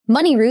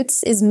Money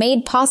Roots is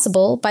made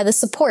possible by the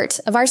support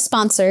of our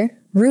sponsor,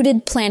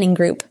 Rooted Planning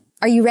Group.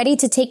 Are you ready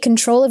to take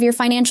control of your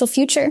financial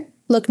future?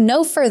 Look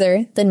no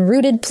further than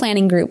Rooted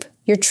Planning Group,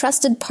 your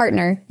trusted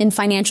partner in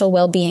financial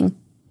well-being.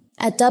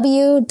 At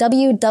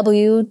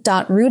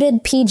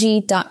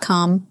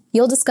www.rootedpg.com,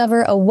 you'll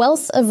discover a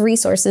wealth of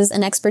resources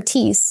and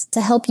expertise to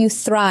help you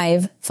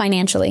thrive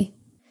financially.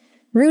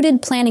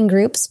 Rooted Planning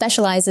Group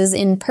specializes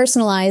in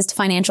personalized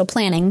financial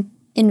planning,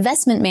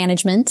 investment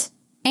management,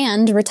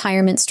 and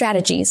retirement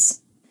strategies.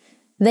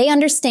 They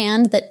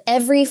understand that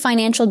every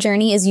financial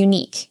journey is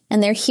unique,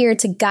 and they're here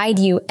to guide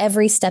you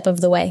every step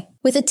of the way.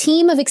 With a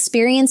team of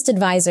experienced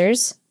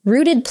advisors,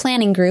 Rooted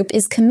Planning Group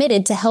is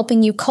committed to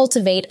helping you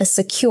cultivate a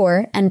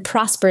secure and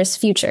prosperous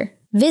future.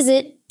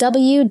 Visit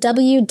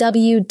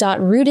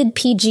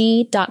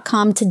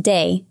www.rootedpg.com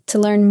today to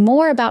learn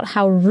more about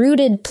how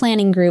Rooted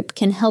Planning Group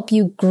can help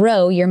you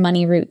grow your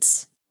money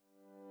roots.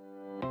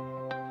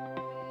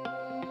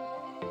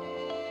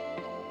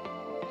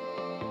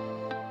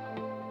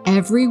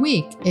 Every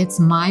week, it's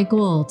my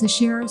goal to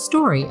share a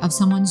story of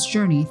someone's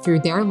journey through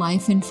their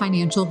life in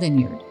Financial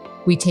Vineyard.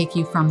 We take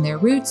you from their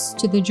roots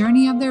to the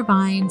journey of their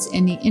vines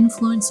and the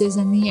influences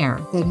in the air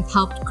that have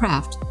helped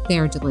craft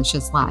their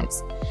delicious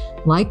lives.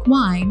 Like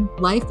wine,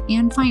 life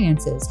and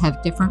finances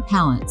have different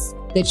palates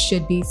that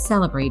should be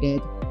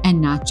celebrated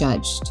and not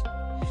judged.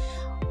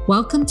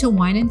 Welcome to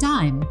Wine and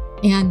Dime.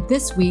 And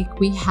this week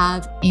we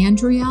have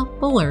Andrea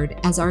Bullard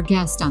as our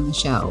guest on the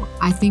show.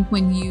 I think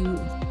when you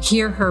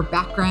hear her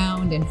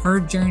background and her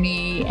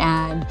journey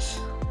and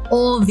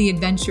all of the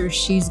adventures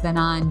she's been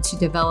on to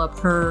develop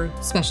her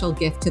special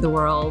gift to the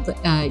world,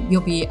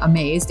 you'll be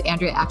amazed.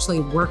 Andrea actually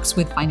works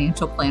with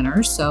financial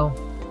planners, so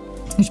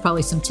there's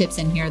probably some tips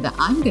in here that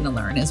I'm going to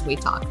learn as we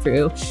talk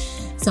through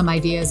some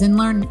ideas and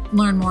learn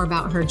more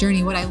about her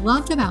journey. What I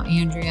loved about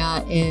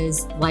Andrea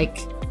is, like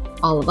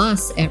all of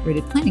us at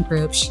Rooted Planning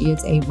Group, she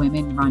is a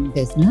women-run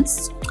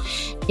business.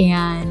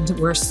 And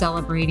we're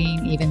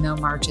celebrating, even though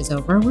March is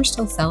over, we're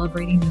still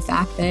celebrating the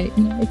fact that,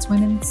 it's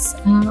Women's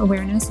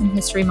Awareness and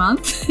History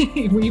Month.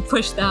 We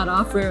push that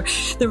off for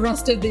the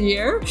rest of the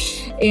year.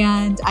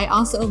 And I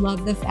also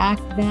love the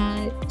fact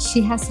that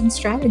she has some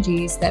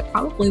strategies that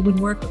probably would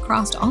work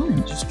across all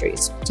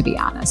industries, to be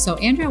honest. So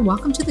Andrea,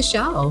 welcome to the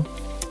show.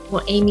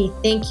 Well, Amy,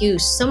 thank you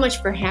so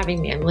much for having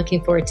me. I'm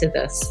looking forward to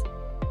this.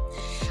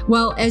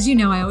 Well, as you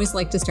know, I always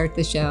like to start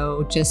the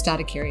show just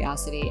out of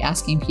curiosity,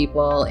 asking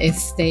people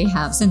if they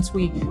have, since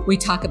we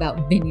talk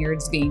about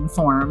vineyards being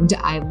formed,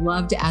 I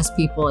love to ask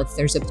people if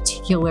there's a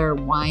particular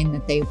wine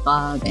that they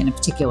love and a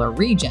particular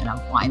region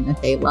of wine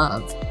that they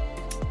love.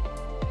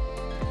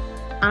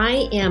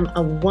 I am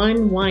a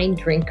one wine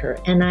drinker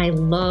and I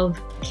love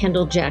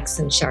Kendall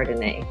Jackson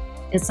Chardonnay.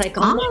 It's like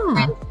all my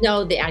friends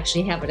know they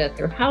actually have it at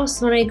their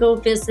house when I go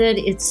visit.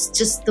 It's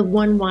just the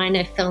one wine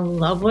I fell in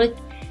love with.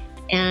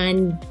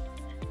 And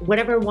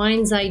whatever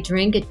wines I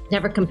drink, it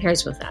never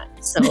compares with that.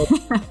 So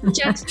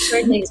Jackson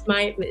Chardonnay is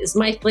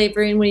my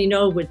flavor, and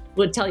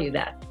would tell you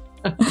that.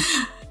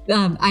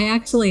 I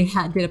actually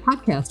did a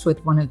podcast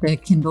with one of the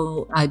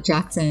Kendall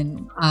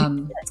Jackson,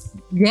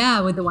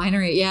 with the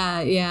winery.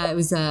 Yeah. It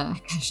was, I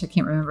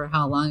can't remember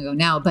how long ago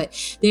now,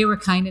 but they were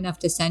kind enough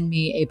to send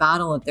me a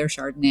bottle of their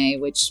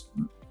Chardonnay, which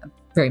I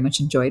very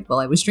much enjoyed while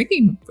I was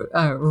drinking,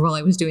 while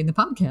I was doing the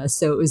podcast.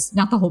 So it was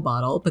not the whole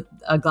bottle, but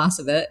a glass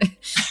of it.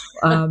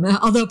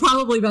 Although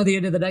probably by the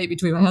end of the night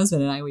between my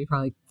husband and I, we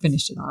probably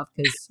finished it off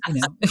because,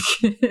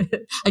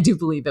 I do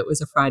believe it was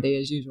a Friday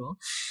as usual.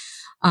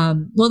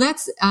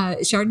 That's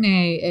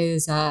Chardonnay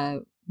is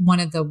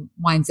one of the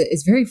wines that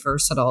is very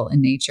versatile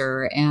in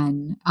nature.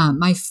 And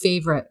my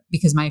favorite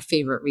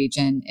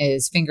region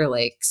is Finger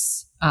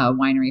Lakes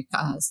Winery,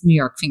 New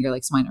York Finger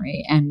Lakes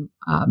Winery. And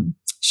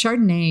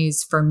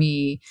Chardonnays for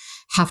me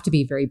have to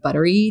be very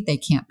buttery. They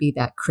can't be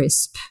that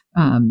crisp,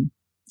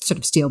 sort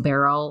of steel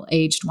barrel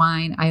aged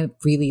wine. I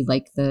really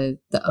like the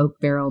oak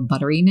barrel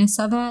butteriness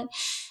of it.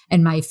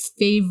 And my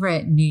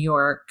favorite New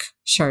York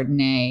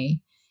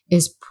Chardonnay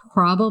is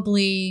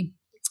probably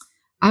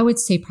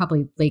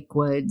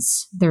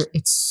Lakewood's.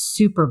 It's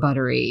super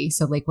buttery.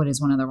 So Lakewood is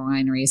one of the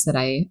wineries that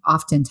I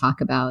often talk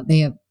about.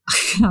 They have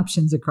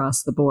options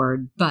across the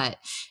board, but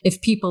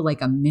if people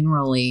like a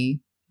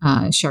minerally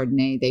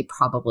Chardonnay, they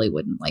probably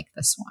wouldn't like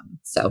this one.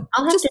 So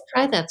I'll have to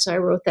try that. So I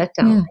wrote that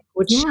down.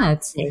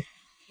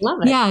 Love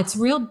it. Yeah, it's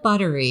real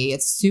buttery.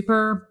 It's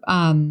super,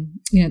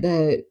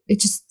 it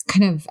just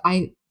kind of,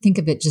 I think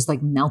of it just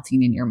like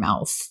melting in your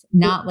mouth,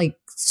 not like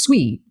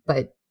sweet,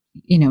 but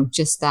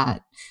just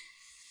that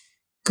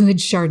good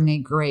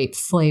Chardonnay grape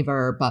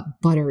flavor, but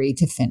buttery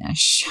to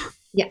finish.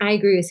 Yeah, I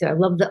agree with you. I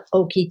love the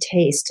oaky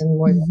taste and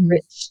more the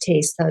rich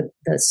taste. The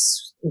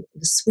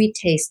sweet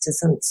taste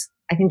isn't,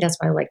 I think that's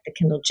why I like the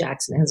Kendall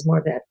Jackson. It has more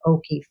of that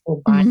oaky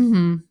full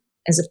body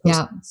as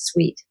opposed to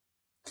sweet.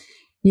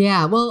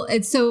 Yeah, well,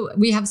 so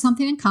we have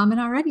something in common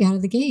already out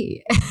of the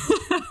gate.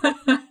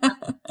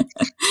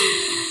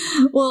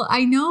 Well,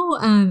 I know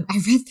I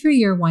read through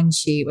your one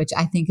sheet, which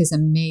I think is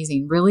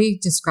amazing. Really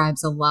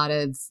describes a lot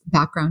of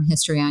background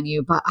history on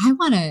you. But I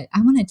want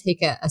to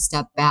take a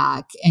step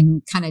back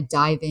and kind of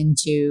dive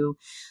into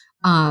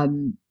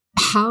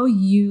how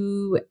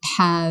you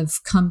have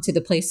come to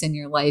the place in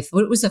your life.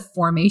 What was the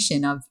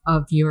formation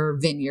of your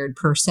vineyard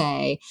per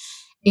se,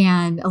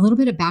 and a little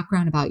bit of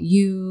background about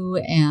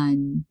you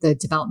and the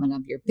development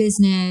of your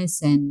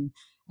business and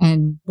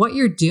what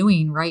you're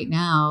doing right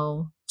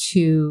now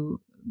to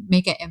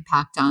make an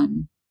impact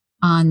on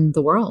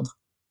the world.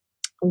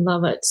 I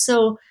love it.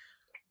 So,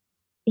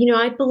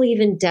 I believe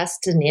in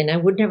destiny, and I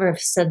would never have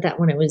said that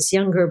when I was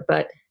younger,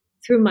 but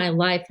through my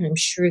life, and I'm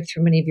sure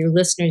through many of your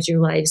listeners,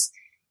 your lives,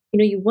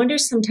 you wonder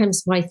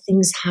sometimes why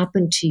things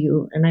happen to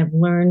you. And I've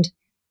learned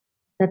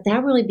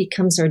that really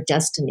becomes our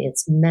destiny.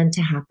 It's meant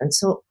to happen.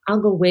 So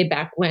I'll go way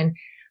back when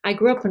I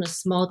grew up in a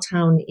small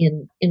town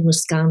in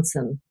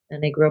Wisconsin,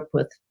 and I grew up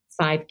with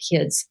 5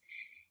 kids.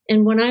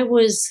 And when I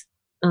was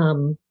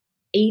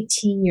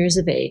 18 years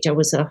of age, I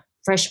was a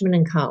freshman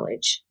in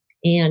college,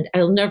 and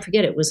I'll never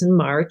forget, it was in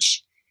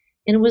March,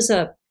 and it was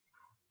a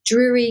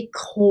dreary,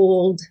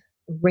 cold,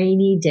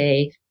 rainy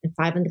day at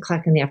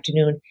 5:00 in the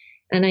afternoon.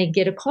 And I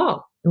get a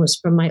call. It was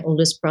from my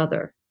oldest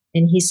brother.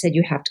 And he said,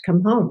 "You have to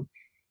come home."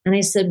 And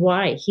I said,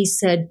 "Why?" He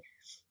said,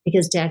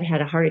 "Because Dad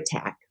had a heart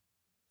attack."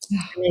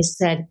 And I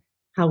said,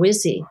 "How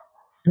is he?"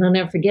 And I'll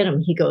never forget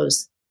him. He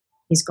goes,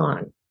 "He's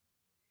gone."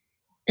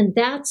 And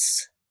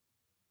that's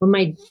when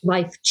my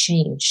life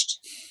changed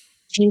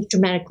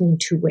dramatically in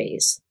 2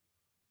 ways.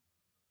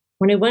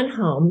 When I went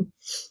home,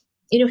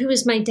 he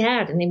was my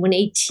dad. And then when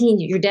 18,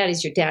 your dad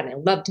is your dad. And I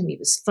loved him. He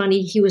was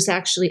funny. He was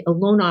actually a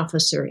loan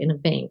officer in a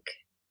bank.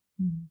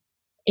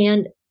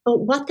 Mm-hmm. But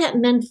what that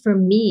meant for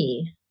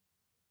me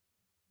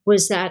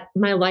was that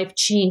my life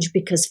changed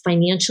because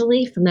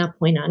financially, from that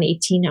point on,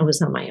 18, I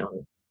was on my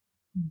own.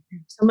 Mm-hmm.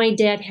 So my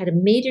dad had a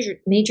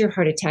major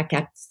heart attack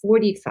at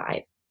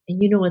 45.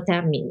 And you know what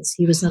that means.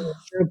 He was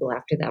uninsurable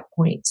after that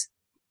point.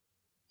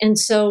 And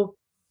so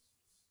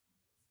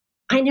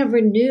I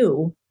never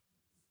knew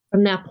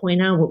from that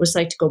point on what it was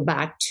like to go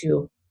back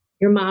to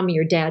your mom or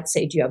your dad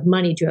say, "Do you have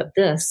money? Do you have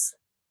this?"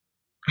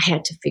 I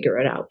had to figure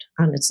it out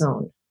on its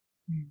own.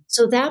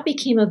 So that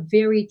became a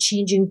very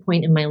changing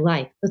point in my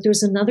life. But there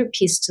was another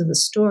piece to the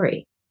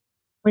story.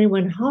 When I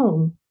went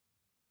home,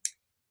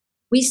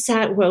 we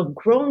sat,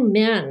 grown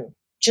men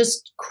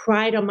just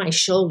cried on my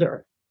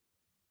shoulder.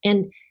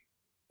 And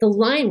the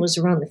line was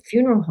around the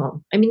funeral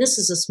home. I mean, this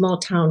is a small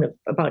town of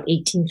about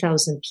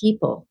 18,000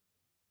 people.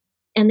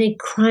 And they'd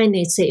cry and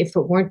they'd say, "If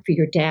it weren't for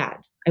your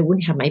dad, I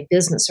wouldn't have my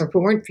business. Or if it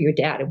weren't for your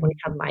dad, I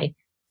wouldn't have my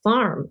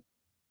farm."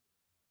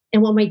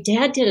 And what my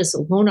dad did as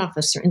a loan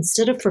officer,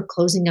 instead of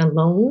foreclosing on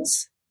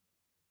loans,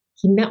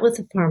 he met with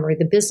the farmer,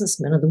 the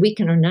businessman, on the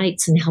weekend or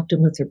nights and helped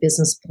him with their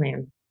business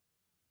plan.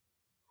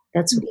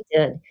 That's what he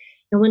did.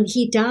 And when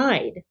he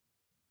died,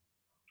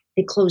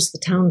 they closed the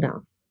town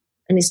down.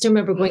 And I still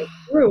remember going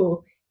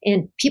through,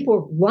 and people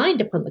were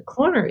lined up on the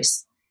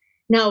corners.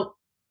 Now,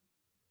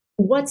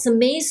 what's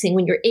amazing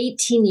when you're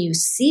 18, you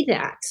see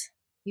that,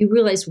 you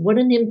realize what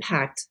an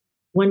impact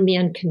one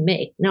man can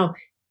make. Now,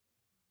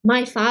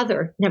 my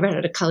father never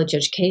had a college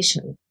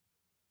education,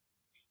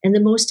 and the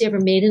most he ever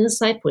made in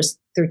his life was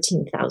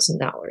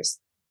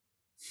 $13,000.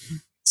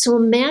 So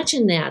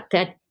imagine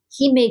that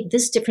he made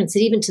this difference.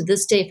 That even to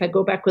this day, if I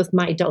go back with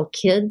my adult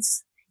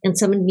kids and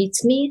someone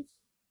meets me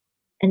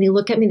and they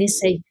look at me and they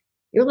say,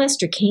 "You're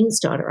Lester Kane's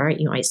daughter,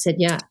 aren't you?" I said,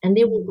 "Yeah." And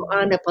they will go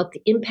on about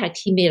the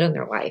impact he made on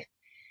their life.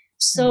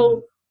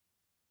 So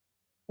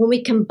when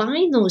we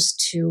combine those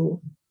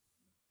two,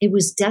 it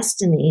was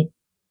destiny.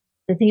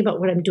 The thing about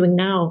what I'm doing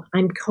now,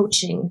 I'm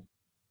coaching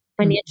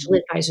financial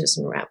advisors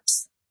and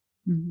reps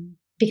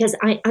because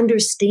I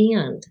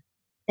understand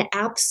the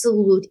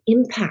absolute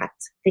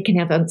impact they can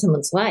have on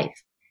someone's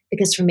life.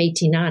 Because from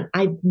 18 on,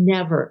 I've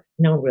never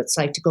known what it's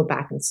like to go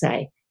back and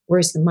say,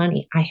 "Where's the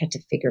money?" I had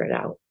to figure it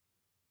out.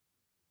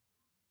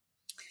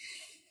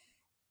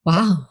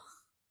 Wow.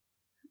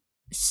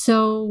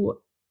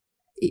 So,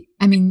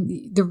 I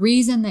mean, the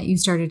reason that you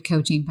started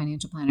coaching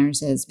financial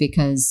planners is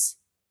because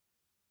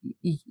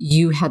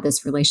you had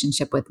this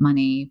relationship with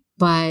money,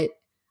 but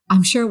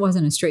I'm sure it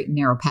wasn't a straight and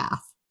narrow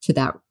path to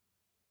that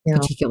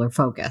particular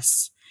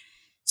focus.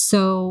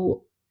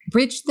 So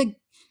bridge the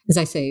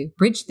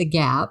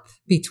gap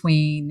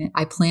between,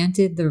 I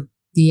planted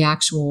the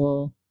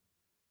actual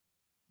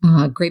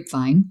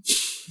grapevine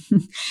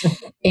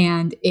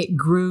and it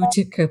grew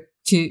to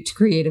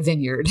create a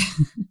vineyard.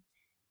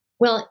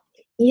 Well,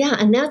 yeah.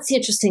 And that's the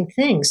interesting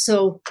thing.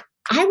 So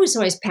I was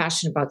always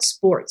passionate about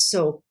sports.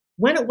 So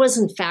when it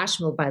wasn't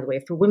fashionable, by the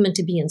way, for women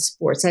to be in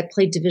sports, I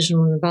played Division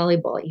I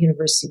volleyball at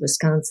University of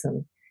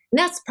Wisconsin. And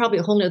that's probably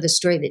a whole nother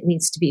story that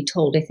needs to be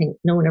told. I think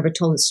no one ever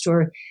told the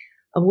story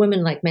of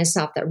women like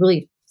myself that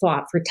really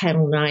fought for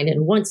Title IX.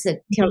 And once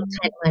that Title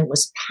IX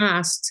was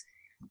passed,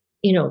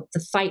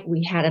 the fight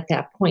we had at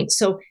that point.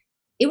 So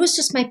it was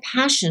just my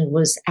passion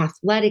was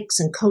athletics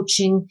and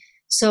coaching.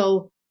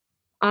 So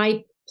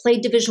I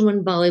played Division I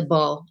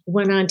volleyball,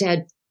 went on to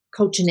have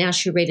coach a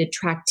nationally rated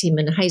track team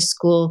in high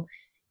school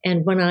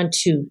and went on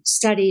to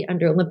study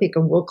under Olympic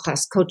and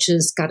world-class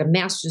coaches, got a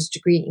master's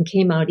degree, and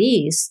came out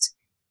east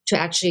to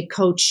actually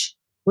coach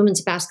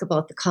women's basketball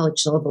at the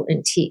college level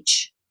and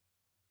teach.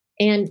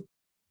 And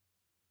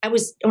I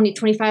was only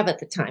 25 at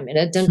the time and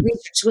had done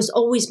research. It was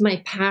always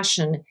my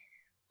passion.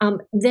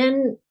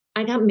 Then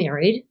I got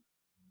married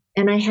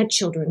and I had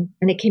children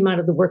and I came out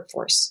of the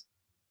workforce.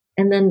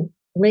 And then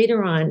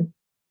later on,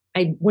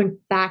 I went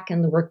back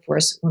in the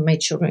workforce when my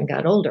children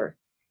got older.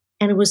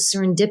 And it was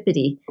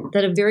serendipity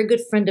that a very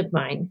good friend of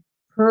mine,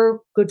 her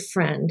good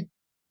friend's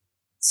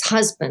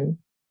husband,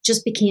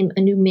 just became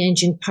a new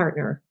managing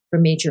partner for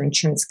a major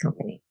insurance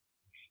company.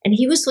 And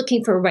he was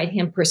looking for a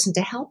right-hand person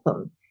to help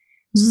him.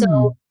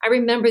 So I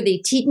remember they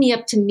teed me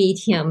up to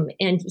meet him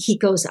and he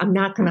goes, I'm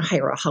not going to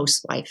hire a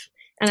housewife.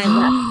 And I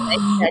laughed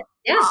and I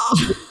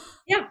said,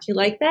 yeah, you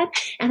like that?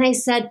 And I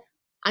said,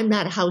 I'm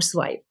not a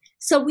housewife.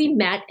 So we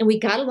met and we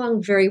got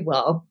along very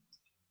well.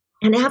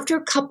 And after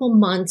a couple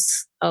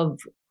months of,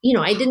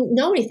 I didn't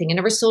know anything. I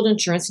never sold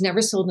insurance,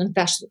 never sold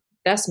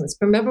investments.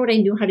 But remember what I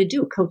knew how to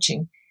do,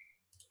 coaching.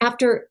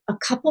 After a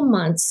couple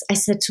months, I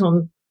said to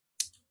him,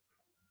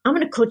 I'm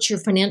going to coach your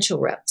financial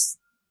reps.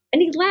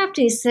 And he laughed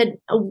and he said,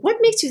 what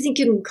makes you think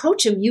you can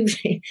coach them?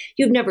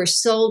 You've never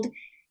sold.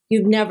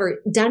 You've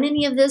never done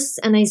any of this.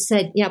 And I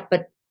said, yeah,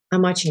 but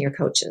I'm watching your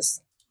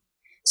coaches.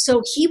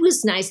 So he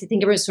was nice. I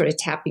think everyone was sort of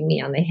tapping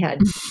me on the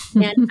head.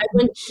 And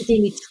he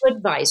gave me 2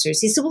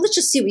 advisors. He said, well, let's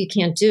just see what you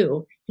can't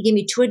do. He gave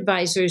me 2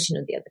 advisors.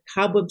 They had the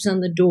cobwebs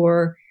on the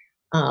door.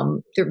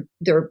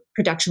 Their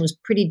production was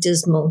pretty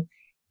dismal.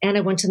 And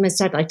I went to them and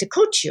said, I'd like to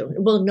coach you.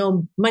 Well,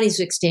 no money's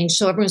exchanged.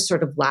 So everyone's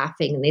sort of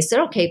laughing. And they said,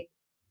 okay,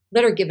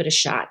 let her give it a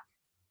shot.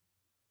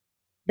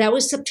 That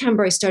was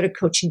September. I started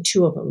coaching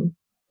 2 of them.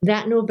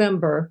 That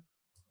November,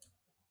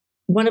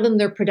 one of them,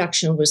 their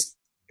production was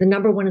the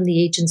number 1 in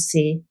the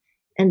agency.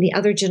 And the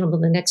other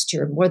gentleman the next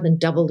year more than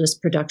doubled his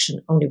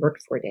production, only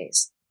worked 4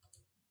 days.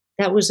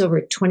 That was over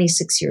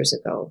 26 years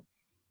ago.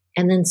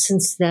 And then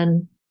since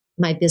then,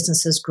 my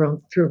business has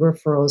grown through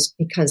referrals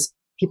because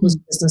people's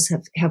business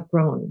have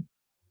grown.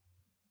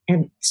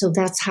 And so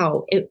that's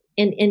how it,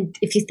 and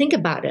if you think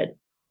about it,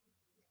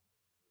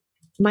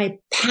 my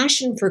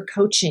passion for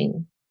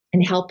coaching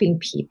and helping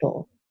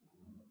people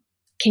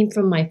came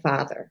from my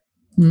father.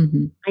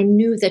 Mm-hmm. I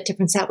knew that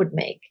difference that would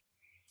make.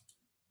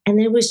 And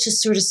it was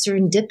just sort of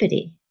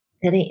serendipity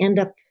that I end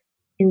up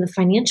in the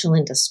financial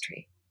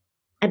industry.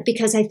 And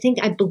because I think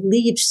I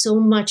believed so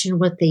much in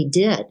what they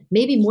did,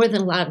 maybe more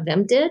than a lot of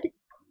them did.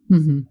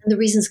 Mm-hmm. And the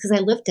reason is because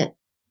I lived it.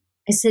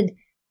 I said,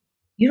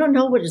 you don't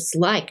know what it's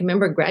like. I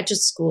remember graduate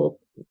school,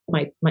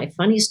 my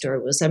funny story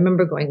was I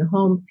remember going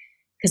home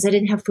because I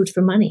didn't have food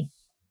for money.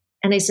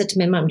 And I said to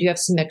my mom, do you have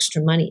some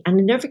extra money? And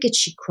I never forget,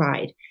 she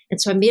cried.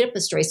 And so I made up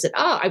a story. I said,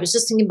 I was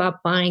just thinking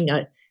about buying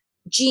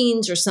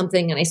jeans or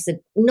something. And I said,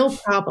 no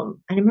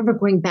problem. And I remember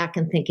going back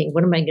and thinking,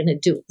 what am I going to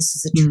do? This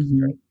is a true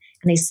story.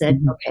 And I said,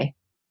 okay,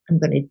 I'm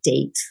going to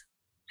date.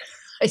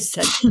 I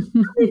said,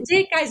 I'm going to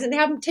date guys and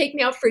have them take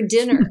me out for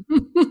dinner.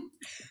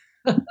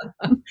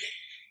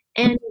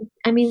 And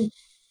I mean,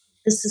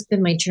 this has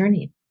been my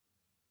journey.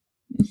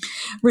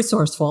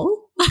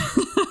 Resourceful.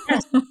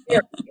 Yes,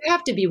 you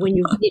have to be when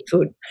you eat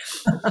food.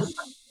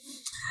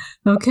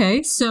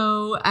 Okay.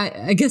 So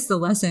I guess the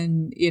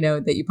lesson,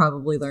 that you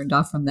probably learned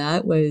off from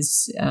that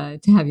was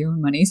to have your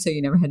own money. So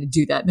you never had to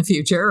do that in the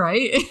future,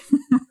 right?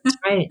 That's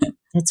right.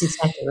 That's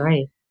exactly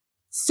right.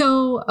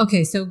 So,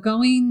 okay. So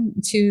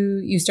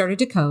you started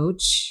to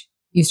coach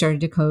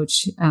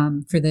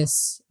for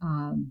this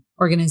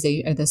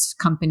organization or this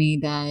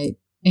company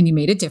and you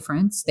made a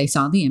difference. They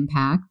saw the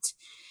impact.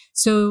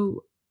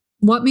 So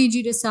what made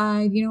you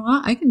decide,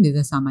 I can do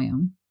this on my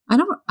own?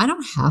 I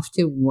don't have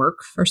to work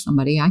for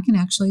somebody. I can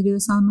actually do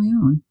this on my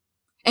own.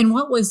 And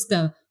what was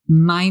the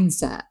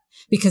mindset?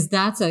 Because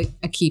that's a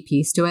key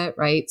piece to it,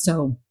 right?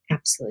 So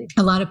absolutely.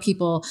 A lot of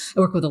people, I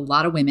work with a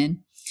lot of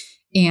women.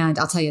 And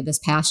I'll tell you, this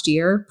past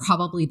year,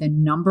 probably the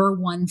number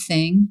one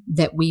thing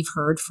that we've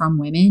heard from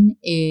women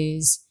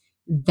is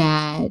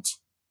that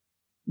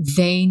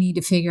they need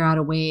to figure out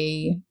a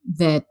way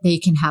that they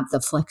can have the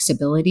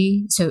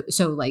flexibility. So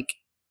like,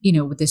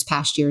 with this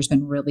past year has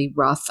been really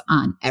rough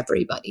on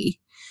everybody.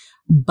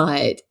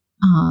 But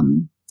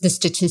the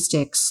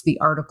statistics, the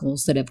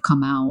articles that have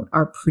come out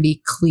are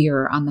pretty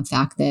clear on the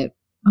fact that,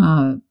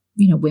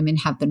 women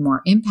have been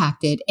more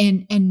impacted.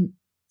 And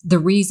the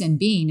reason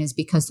being is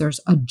because there's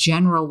a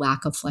general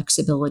lack of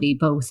flexibility,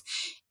 both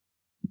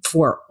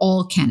for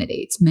all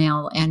candidates,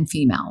 male and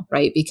female,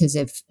 right? Because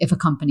if a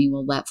company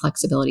will let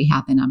flexibility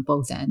happen on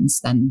both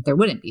ends, then there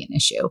wouldn't be an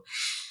issue.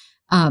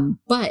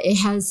 But it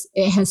has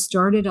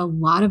started a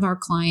lot of our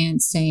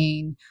clients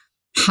saying,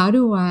 how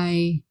do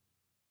I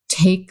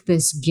take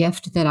this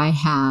gift that I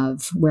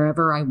have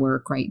wherever I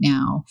work right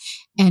now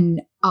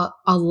and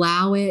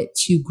allow it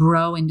to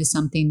grow into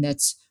something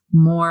that's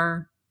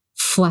more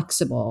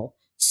flexible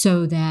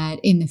so that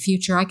in the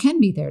future I can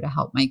be there to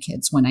help my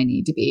kids when I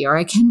need to be, or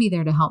I can be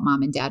there to help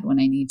mom and dad when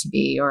I need to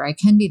be, or I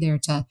can be there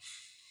to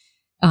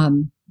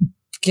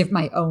give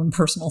my own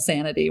personal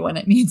sanity when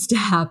it needs to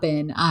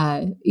happen.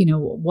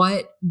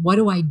 What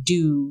do I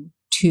do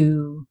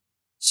to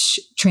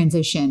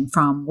transition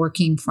from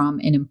working from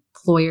an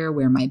employer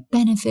where my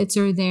benefits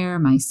are there,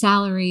 my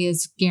salary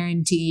is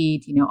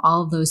guaranteed,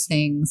 all of those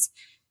things,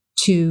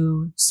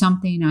 to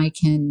something I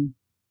can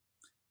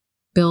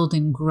build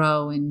and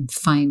grow and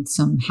find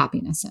some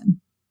happiness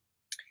in?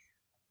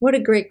 What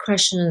a great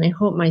question. And I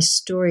hope my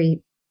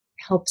story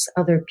helps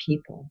other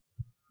people.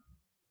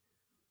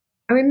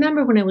 I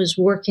remember when I was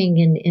working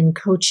in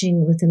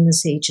coaching within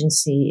this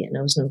agency, and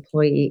I was an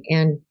employee,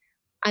 and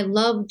I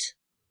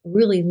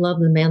really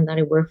loved the man that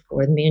I worked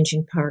for, the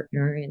managing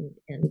partner.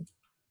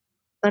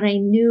 But I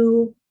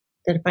knew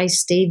that if I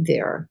stayed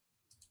there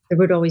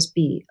would always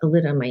be a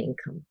lid on my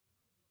income.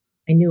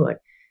 I knew it.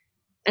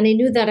 And I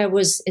knew that I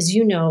was, as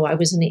you know, I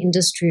was in an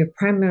industry of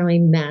primarily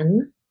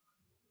men.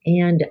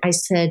 And I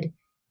said,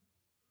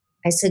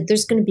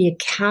 there's going to be a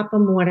cap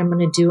on what I'm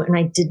going to do. And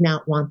I did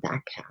not want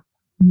that cap.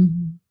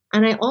 Mm-hmm.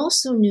 And I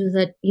also knew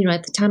that,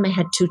 at the time I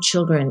had 2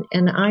 children,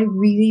 and I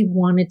really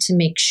wanted to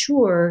make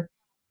sure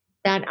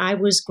that I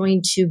was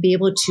going to be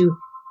able to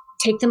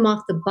take them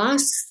off the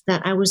bus,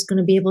 that I was going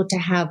to be able to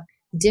have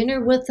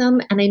dinner with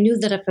them. And I knew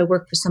that if I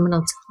worked for someone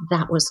else,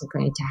 that wasn't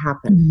going to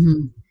happen.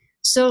 Mm-hmm.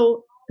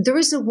 So there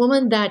was a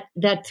woman that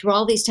through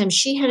all these times,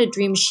 she had a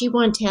dream. She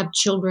wanted to have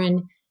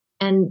children,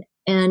 and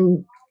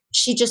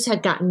she just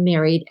had gotten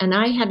married. And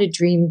I had a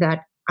dream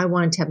that I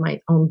wanted to have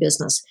my own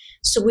business.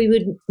 So we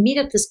would meet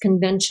at this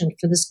convention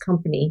for this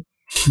company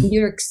in New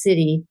York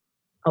City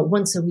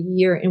once a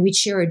year, and we'd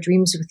share our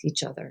dreams with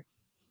each other.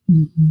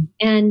 Mm-hmm.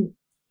 And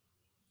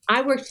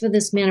I worked for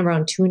this man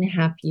around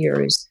 2.5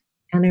 years.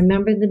 And I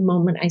remember the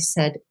moment I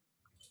said,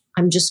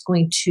 I'm just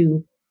going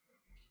to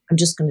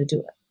do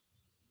it.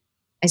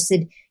 I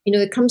said,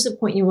 there comes a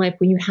point in your life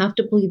when you have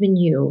to believe in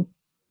you,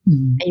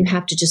 mm-hmm. and you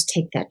have to just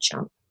take that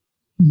jump.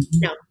 Mm-hmm.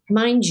 Now,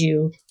 mind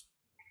you,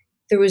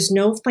 there was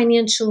no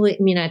financial, I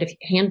had a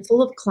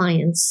handful of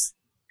clients,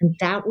 and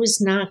that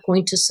was not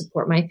going to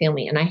support my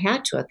family. And I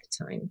had to at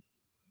the time.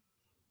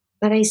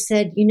 But I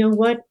said, you know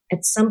what?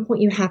 At some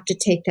point you have to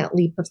take that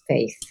leap of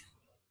faith.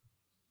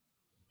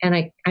 And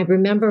I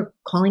remember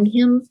calling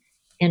him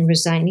and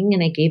resigning,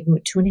 and I gave him a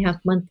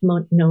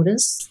 2.5-month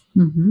notice,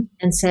 mm-hmm.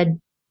 and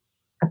said,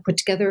 I put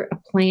together a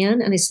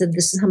plan, and I said,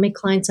 this is how many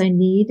clients I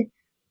need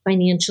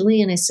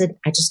financially. And I said,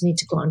 I just need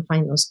to go out and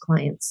find those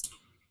clients.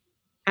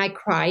 I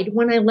cried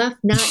when I left,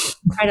 not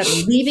cried out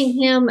of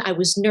leaving him. I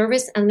was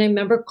nervous. And I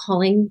remember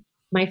calling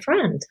my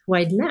friend who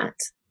I'd met.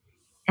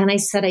 And I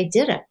said, I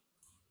did it.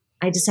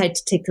 I decided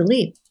to take the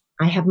leap.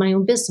 I have my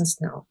own business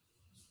now.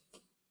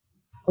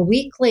 A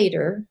week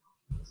later,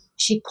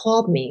 she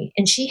called me,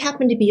 and she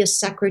happened to be a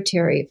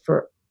secretary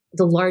for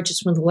one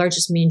of the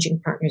largest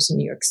managing partners in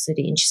New York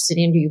City. And she said,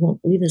 Andrew, you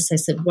won't believe this. I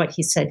said, what?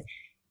 He said,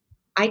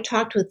 I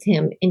talked with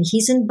him, and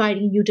he's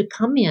inviting you to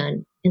come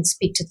in and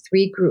speak to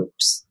 3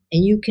 groups.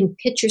 And you can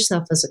pitch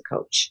yourself as a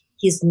coach.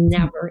 He's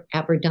never,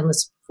 ever done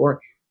this before,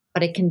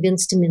 but I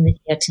convinced him in that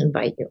he had to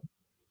invite you.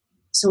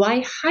 So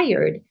I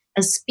hired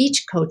a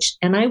speech coach,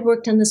 and I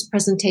worked on this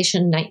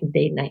presentation night and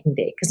day,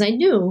 because I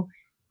knew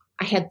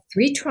I had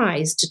 3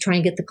 tries to try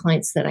and get the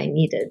clients that I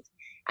needed.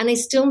 And I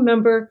still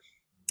remember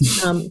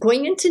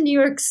going into New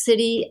York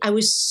City. I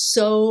was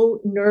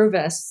so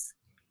nervous,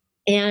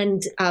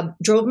 and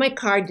drove my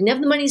car, didn't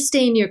have the money to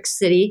stay in New York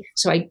City.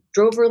 So I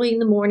drove early in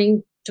the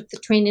morning, took the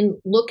train in,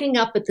 looking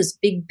up at this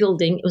big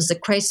building. It was the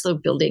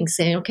Chrysler building,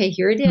 saying, okay,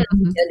 here it is.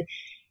 Mm-hmm.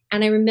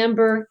 And I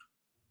remember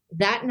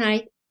that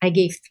night I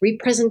gave 3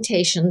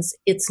 presentations.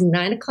 It's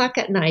 9:00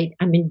 at night.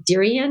 I'm in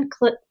Darien,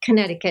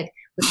 Connecticut,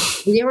 with a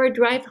 3-hour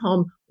drive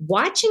home,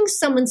 watching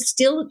someone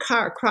steal a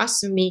car across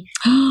from me,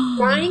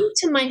 crying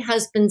to my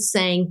husband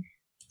saying,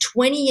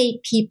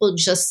 28 people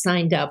just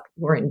signed up.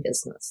 We're in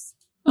business.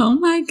 Oh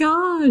my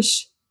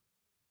gosh.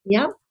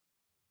 Yep.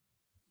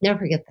 Never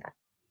forget that.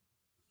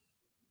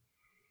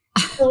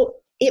 So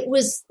it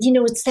was,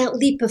 it's that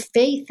leap of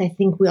faith I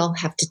think we all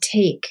have to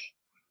take.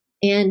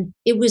 And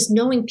it was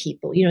knowing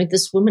people,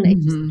 this woman, mm-hmm. I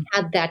just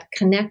had that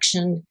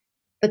connection,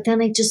 but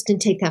then I just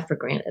didn't take that for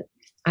granted.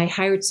 I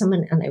hired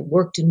someone, and I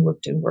worked and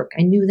worked and worked.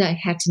 I knew that I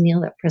had to nail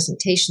that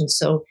presentation.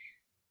 So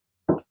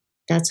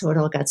that's how it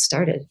all got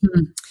started.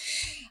 Mm-hmm.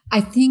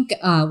 I think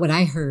what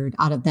I heard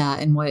out of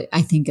that, and what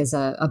I think is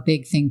a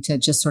big thing to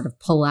just sort of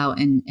pull out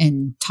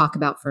and talk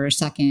about for a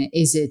second,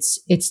 is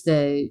it's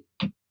the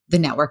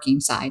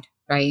networking side,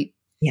 right?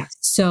 Yeah.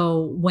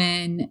 So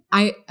when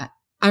I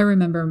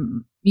remember,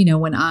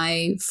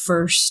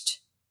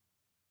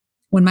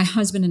 when my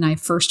husband and I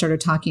first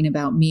started talking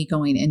about me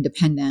going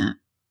independent,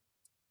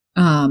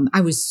 I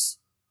was,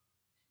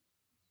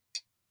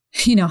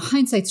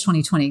 hindsight's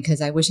 20/20,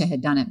 because I wish I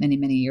had done it many,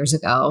 many years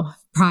ago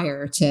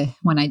prior to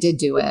when I did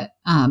do it.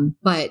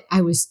 But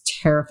I was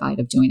terrified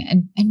of doing it.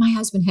 And my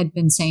husband had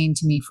been saying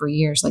to me for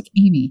years, like,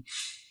 Amy,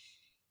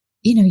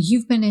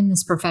 you've been in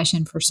this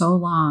profession for so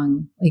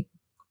long, like,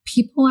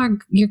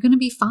 you're going to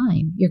be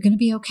fine. You're going to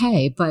be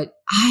okay. But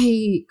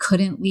I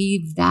couldn't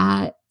leave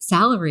that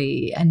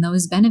salary and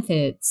those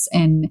benefits.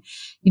 And,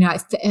 I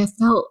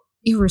felt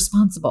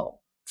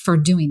irresponsible for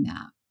doing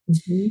that.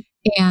 Mm-hmm.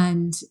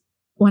 And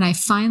when it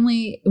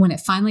finally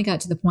got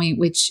to the point,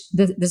 which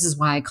this is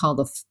why I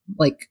call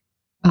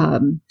I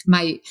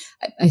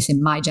say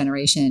my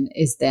generation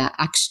is the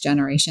X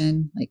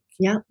generation. Like,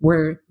 yeah,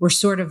 we're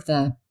sort of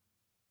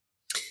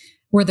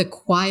we're the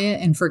quiet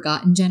and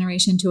forgotten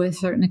generation to a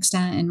certain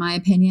extent, in my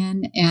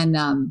opinion. And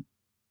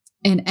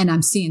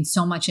I'm seeing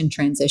so much in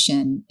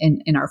transition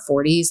in our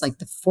 40s. Like,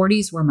 the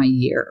 40s were my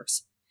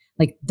years.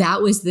 Like,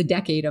 that was the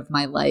decade of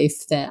my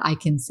life that I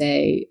can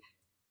say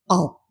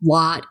a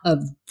lot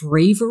of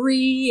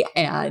bravery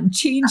and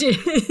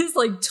changes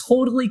like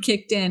totally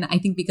kicked in. I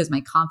think because my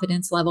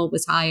confidence level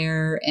was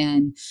higher,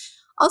 and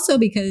also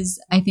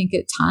because I think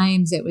at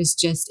times it was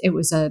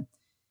a,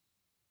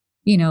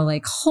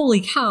 like, holy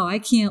cow, I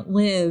can't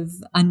live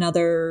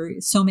another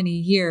so many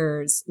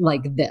years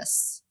like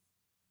this.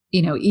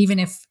 Even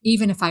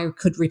if I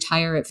could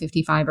retire at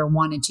 55 or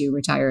wanted to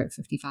retire at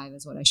 55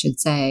 is what I should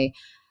say.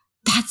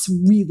 That's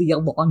really a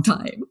long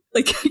time.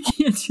 Like, I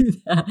can't do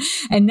that.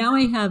 And now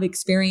I have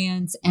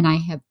experience, and I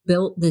have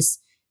built this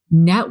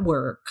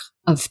network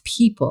of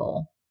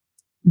people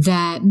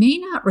that may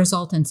not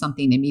result in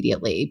something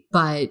immediately,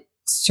 but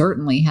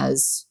certainly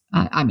has,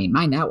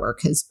 my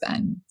network has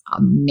been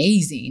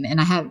amazing.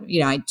 And I have,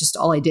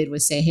 all I did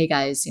was say, hey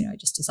guys, I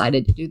just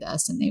decided to do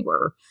this, and they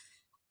were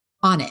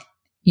on it,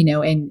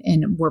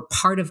 and were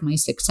part of my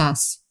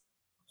success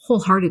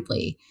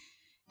wholeheartedly.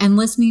 And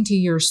listening to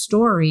your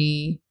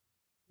story,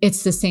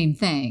 it's the same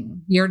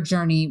thing. Your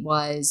journey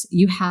was,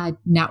 you had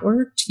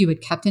networked, you had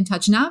kept in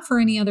touch, not for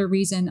any other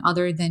reason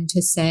other than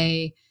to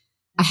say,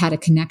 I had a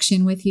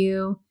connection with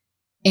you.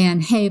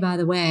 And hey, by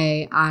the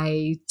way,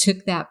 I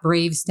took that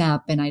brave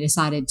step and I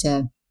decided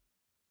to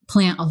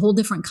plant a whole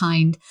different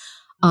kind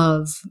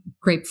of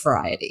grape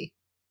variety.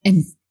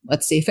 And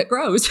let's see if it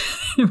grows,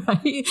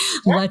 right?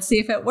 Yeah. Let's see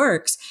if it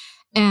works.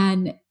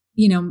 And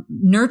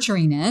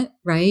nurturing it,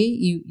 right?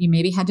 You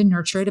maybe had to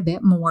nurture it a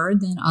bit more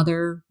than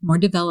other more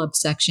developed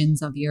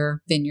sections of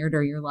your vineyard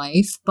or your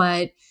life.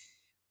 But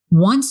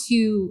once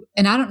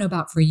and I don't know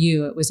about for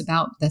you, it was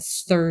about the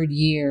third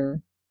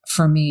year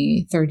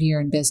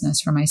in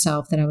business for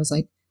myself, that I was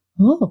like,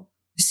 oh,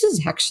 this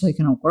is actually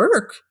going to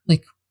work.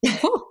 Like,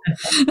 oh,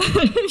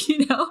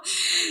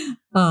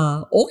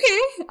 okay.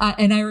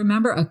 And I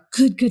remember a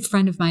good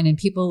friend of mine, and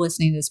people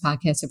listening to this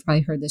podcast have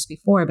probably heard this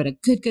before, but a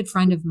good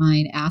friend of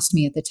mine asked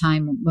me at the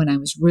time when I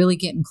was really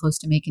getting close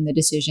to making the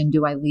decision,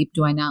 do I leap?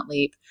 Do I not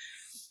leap?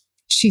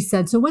 She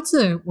said, so what's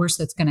the worst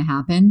that's going to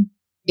happen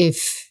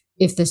if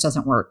this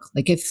doesn't work?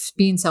 Like, if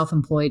being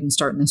self-employed and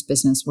starting this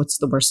business, what's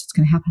the worst that's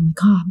going to happen? I'm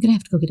like, oh, I'm going to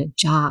have to go get a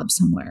job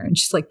somewhere. And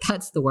she's like,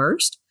 that's the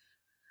worst?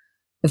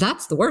 If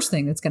that's the worst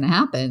thing that's going to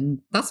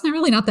happen, that's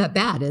not that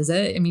bad, is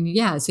it? I mean,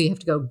 yeah, so you have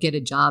to go get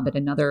a job at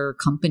another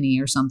company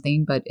or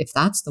something. But if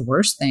that's the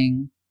worst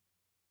thing,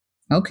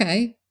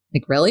 okay,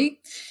 like, really?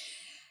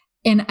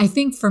 And I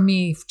think for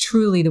me,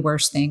 truly the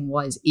worst thing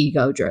was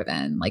ego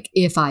driven. Like,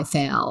 if I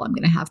fail, I'm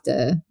going to have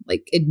to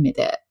admit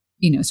it.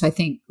 So I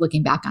think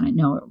looking back on it,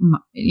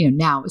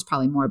 now it was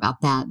probably more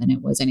about that than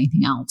it was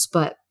anything else.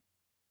 But,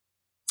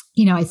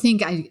 I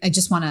think I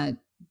just want to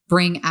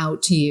bring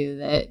out to you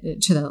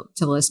that to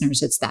the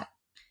listeners, it's that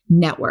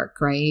network,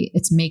 right?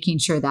 It's making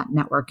sure that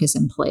network is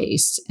in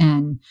place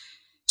and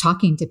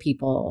talking to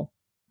people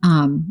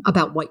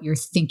about what you're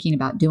thinking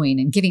about doing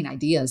and getting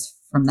ideas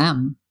from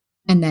them,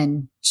 and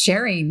then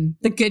sharing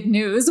the good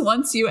news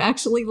once you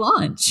actually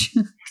launch.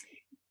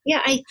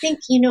 Yeah, I think,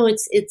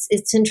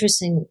 it's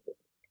interesting,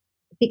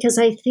 because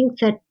I think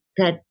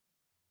that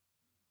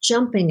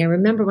jumping, I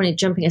remember when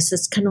jumping, I said,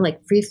 it's kind of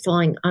like free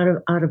falling out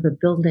of a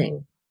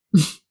building.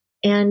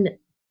 And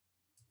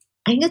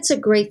I think it's a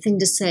great thing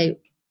to say.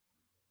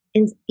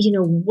 And,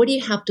 what do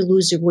you have to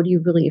lose, or what are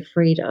you really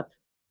afraid of?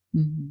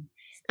 Mm-hmm.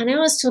 And I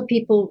always tell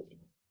people,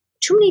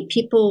 too many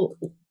people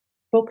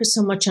focus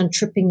so much on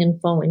tripping and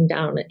falling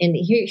down. And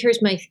here's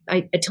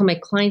I tell my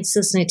clients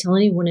this, and I tell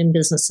anyone in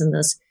business in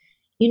this,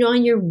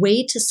 on your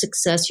way to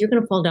success, you're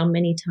going to fall down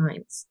many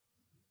times.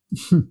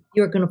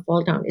 You're going to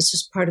fall down. It's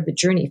just part of the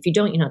journey. If you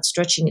don't, you're not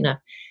stretching enough.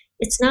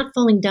 It's not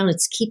falling down.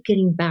 It's keep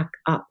getting back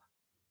up.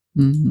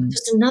 Mm-hmm.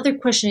 Just another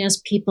question I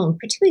ask people, and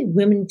particularly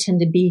women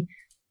tend to be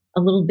a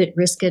little bit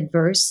risk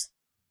adverse.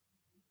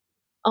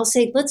 I'll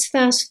say, let's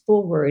fast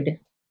forward,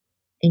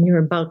 and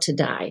you're about to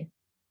die.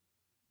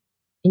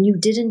 And you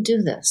didn't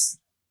do this.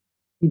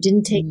 You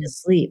didn't take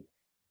this leap.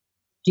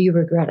 Do you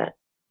regret it?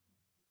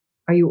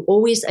 Are you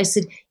always, I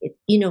said,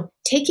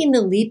 taking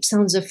the leap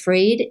sounds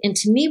afraid. And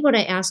to me, what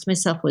I asked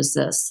myself was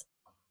this: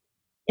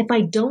 if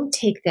I don't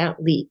take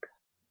that leap,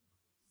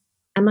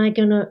 am I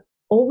going to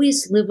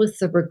always live with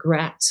the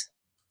regret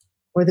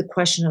or the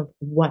question of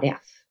what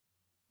if?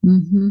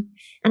 Mm-hmm.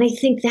 And I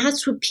think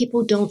that's what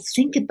people don't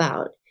think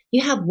about.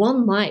 You have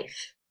one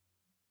life.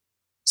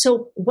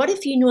 So what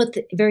if you knew at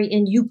the very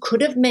end, you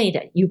could have made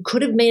it. You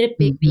could have made it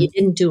big, but you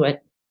didn't do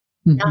it.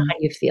 Mm-hmm. Now how do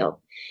you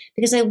feel?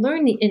 Because I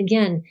learned, and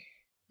again,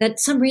 that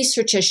some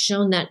research has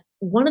shown that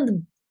one of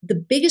the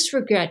biggest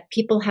regret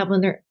people have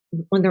when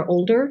they're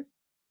older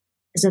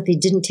is that they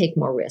didn't take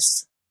more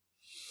risks.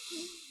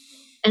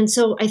 And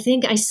so I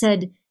think I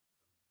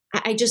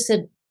just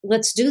said,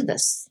 let's do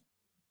this.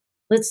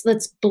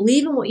 Let's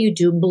believe in what you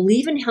do,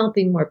 believe in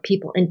helping more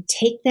people, and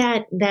take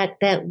that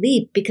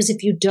leap. Because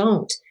if you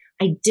don't,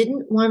 I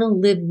didn't want to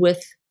live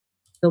with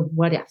the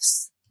what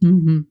ifs.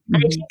 And I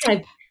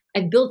think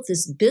I've built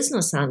this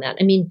business on that.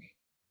 I mean,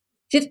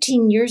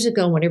 15 years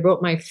ago when I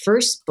wrote my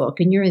first book,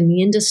 and you're in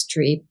the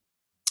industry,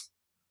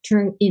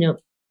 the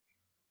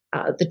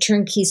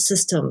turnkey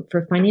system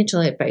for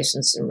financial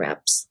advisors and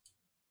reps,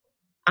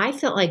 I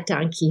felt like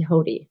Don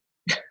Quixote.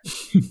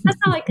 That's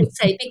all I can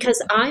say,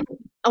 because I'm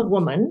a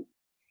woman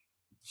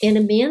in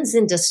a man's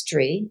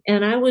industry,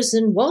 and I was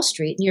in Wall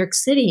Street, New York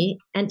City,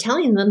 and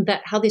telling them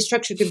that how they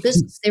structured their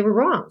business, they were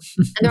wrong.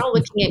 And they're all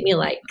looking at me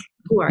like,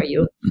 who are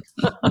you?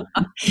 And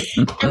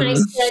I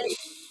said,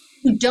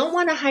 you don't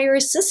want to hire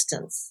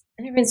assistants.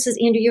 And everyone says,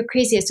 Andrew, you're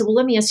crazy. I said, well,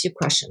 let me ask you a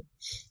question.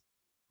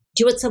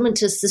 Do you want someone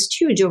to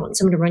assist you, or do you want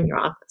someone to run your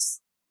office?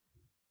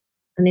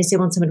 And they say, I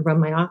want someone to run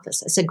my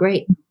office. I said,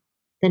 great.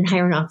 Then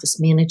hire an office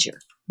manager.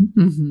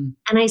 And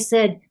I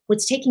said,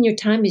 what's taking your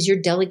time is you're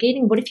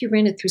delegating. What if you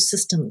ran it through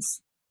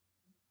systems?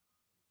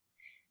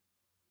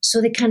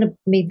 So they kind of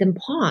made them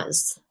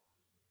pause.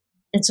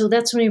 And so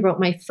that's when I wrote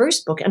my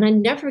first book. And I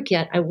never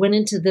forget, I went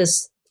into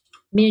this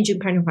managing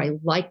partner who I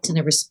liked and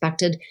I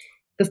respected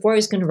before I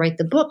was going to write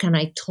the book. And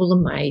I told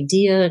him my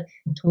idea,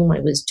 told him what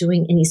I was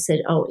doing. And he said,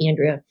 oh,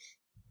 Andrea,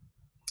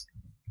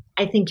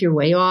 I think you're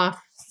way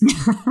off.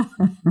 I'll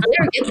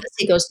never forget this.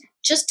 He goes,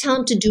 just tell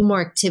them to do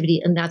more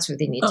activity, and that's where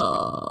they need to be.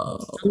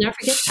 I'll never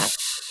forget that.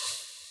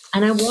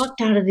 And I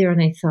walked out of there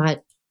and I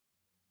thought,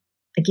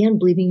 again,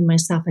 believing in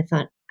myself, I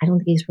thought, I don't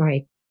think he's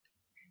right.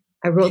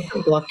 I wrote the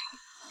book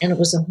and it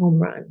was a home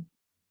run.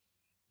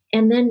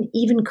 And then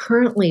even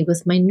currently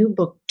with my new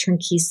book,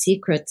 Turnkey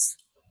Secrets,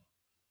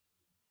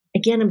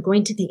 again, I'm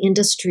going to the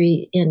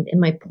industry, and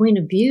my point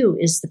of view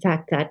is the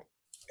fact that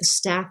the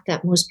staff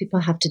that most people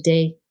have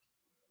today,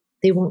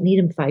 they won't need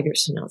them 5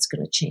 years from now. It's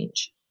going to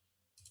change.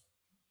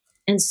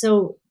 And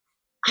so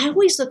I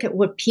always look at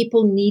what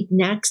people need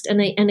next.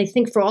 And I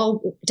think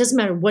it doesn't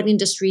matter what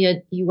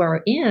industry you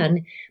are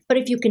in, but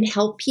if you can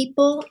help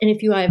people, and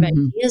if you have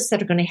ideas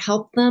that are going to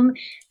help them,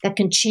 that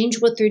can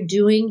change what they're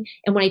doing.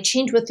 And when I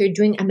change what they're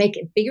doing, I make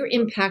a bigger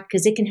impact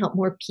because it can help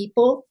more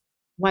people.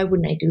 Why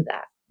wouldn't I do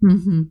that?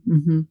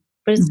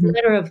 But it's a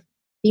matter of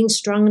being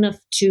strong enough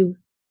to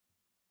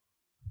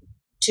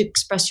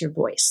express your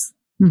voice.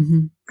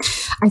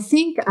 I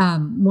think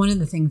one of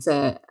the things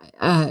that,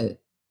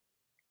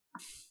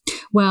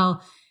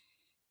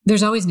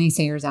 there's always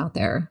naysayers out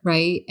there,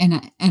 right?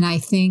 And I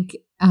think,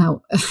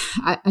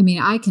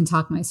 I can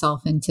talk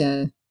myself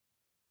into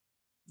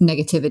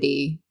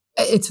negativity.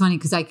 It's funny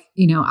because I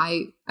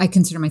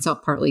consider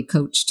myself partly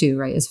coach too,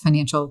 right? As a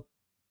financial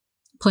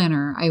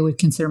planner, I would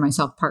consider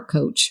myself part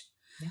coach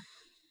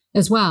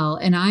as well.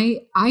 And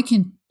I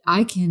can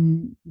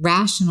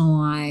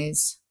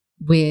rationalize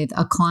with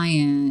a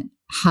client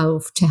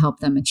how to help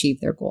them achieve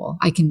their goal.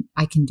 I can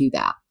do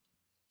that.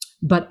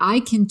 But I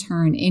can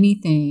turn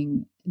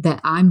anything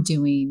that I'm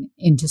doing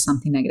into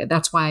something negative.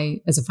 That's why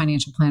as a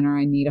financial planner,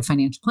 I need a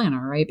financial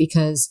planner, right?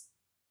 Because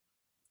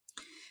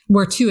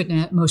we're too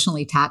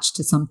emotionally attached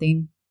to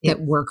something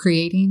that we're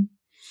creating.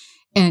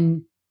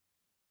 And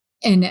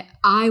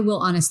I will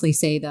honestly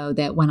say though,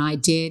 that when I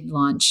did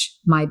launch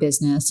my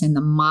business and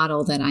the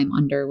model that I'm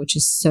under, which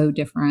is so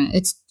different,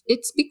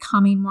 it's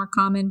becoming more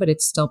common, but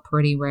it's still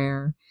pretty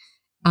rare.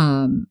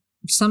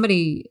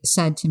 Somebody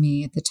said to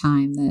me at the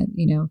time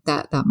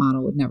that, that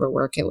model would never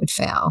work. It would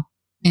fail.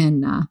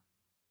 And that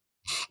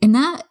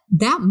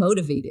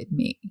motivated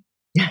me.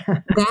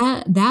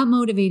 that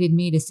motivated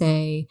me to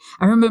say,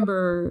 I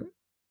remember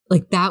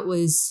that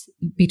was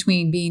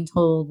between being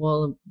told,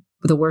 well,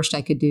 the worst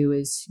I could do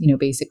is,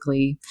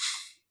 basically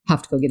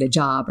have to go get a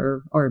job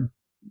or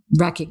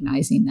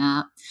recognizing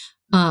that,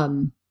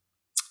 and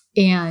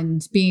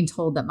being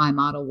told that my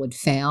model would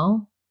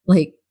fail.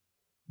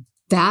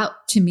 That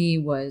to me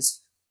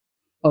was,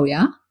 oh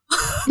yeah,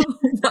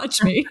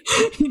 watch me.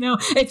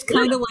 It's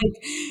kind of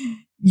like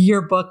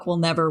your book will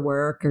never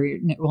work or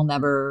will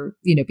never,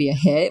 be a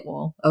hit.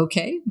 Well,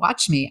 okay,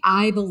 watch me.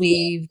 I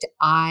believed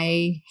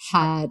I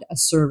had a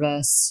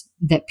service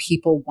that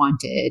people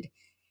wanted.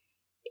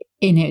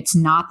 And it's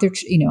not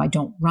I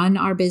don't run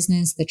our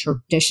business the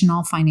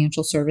traditional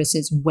financial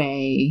services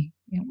way.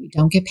 We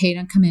don't get paid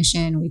on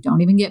commission. We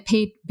don't even get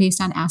paid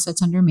based on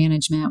assets under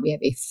management. We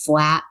have a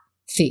flat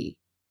fee.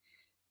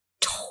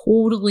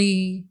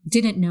 Totally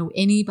didn't know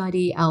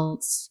anybody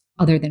else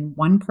other than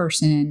one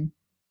person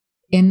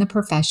in the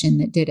profession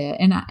that did it.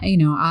 And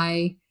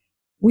I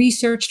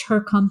researched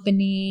her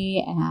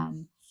company,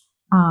 and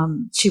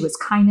she was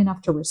kind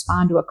enough to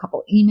respond to a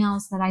couple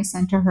emails that I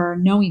sent to her,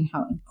 knowing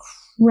how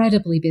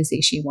incredibly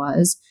busy she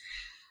was.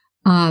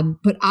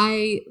 But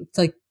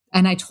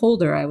and I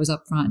told her, I was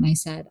upfront and I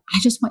said, I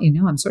just want you to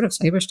know I'm sort of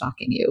cyber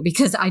stalking you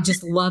because I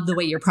just love the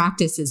way your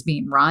practice is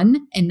being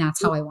run. And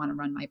that's how I want to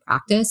run my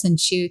practice. And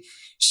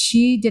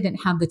she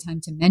didn't have the time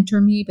to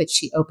mentor me, but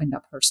she opened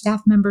up her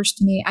staff members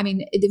to me. I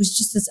mean, it was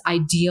just this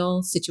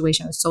ideal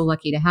situation. I was so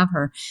lucky to have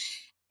her.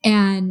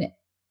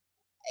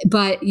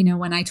 But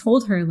when I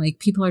told her, like,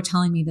 people are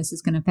telling me this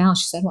is going to fail,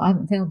 she said, well, I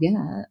haven't failed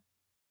yet.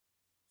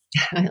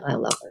 I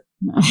love it.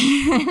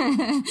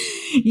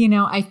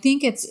 I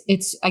think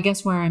it's, I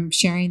guess where I'm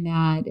sharing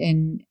that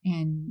and,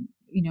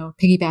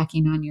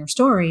 piggybacking on your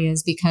story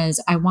is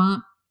because I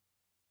want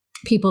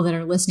people that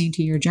are listening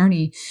to your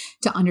journey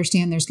to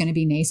understand there's going to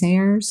be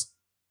naysayers,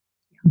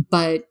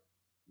 but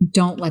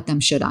don't let them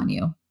shit on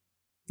you.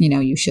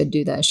 You should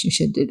do this, you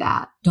should do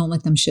that. Don't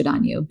let them shit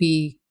on you.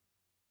 Be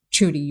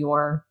true to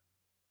your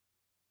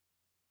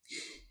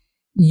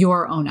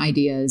own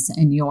ideas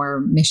and your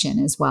mission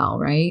as well.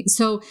 Right.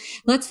 So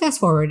let's fast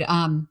forward.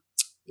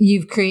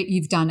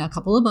 You've done a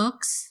couple of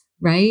books,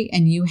 right?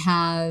 And you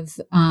have,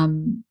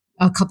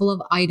 a couple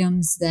of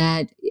items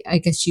that I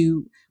guess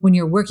when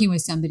you're working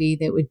with somebody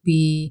that would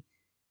be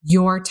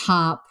your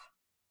top,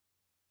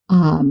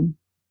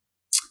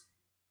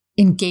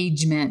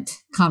 engagement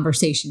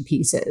conversation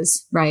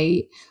pieces,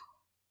 right?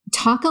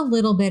 Talk a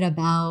little bit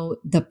about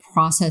the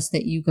process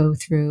that you go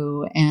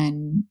through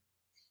and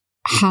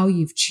how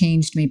you've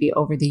changed maybe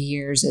over the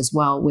years as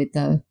well with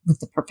the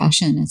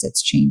profession as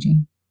it's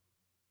changing.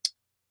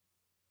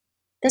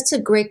 That's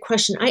a great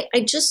question. I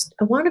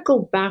want to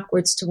go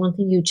backwards to one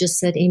thing you just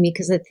said, Amy,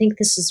 because I think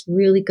this is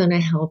really going to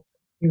help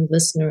your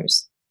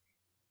listeners.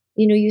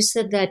 You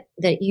said that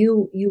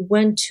you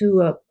went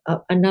to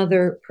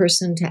another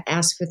person to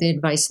ask for the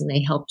advice and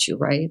they helped you,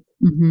 right?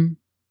 Mm-hmm.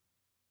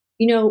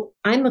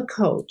 I'm a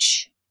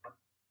coach,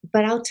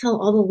 but I'll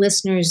tell all the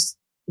listeners,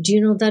 do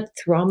you know that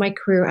throughout my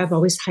career, I've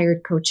always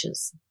hired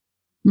coaches?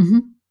 Mm-hmm.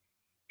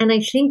 And I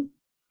think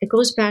it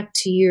goes back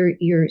to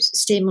your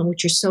statement,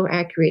 which is so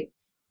accurate.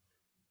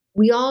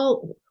 We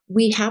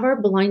have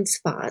our blind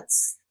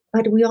spots,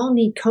 but we all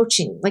need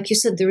coaching. Like you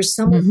said, there was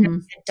someone that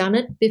had done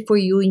it before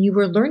you and you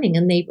were learning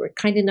and they were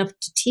kind enough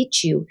to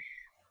teach you.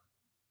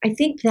 I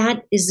think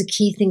that is the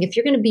key thing. If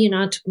you're going to be an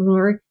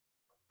entrepreneur,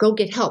 go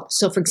get help.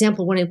 So for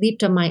example, when I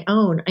leaped on my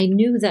own, I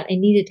knew that I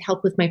needed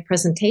help with my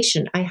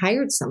presentation. I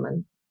hired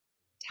someone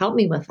to help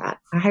me with that.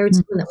 I hired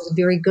someone that was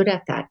very good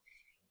at that.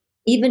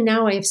 Even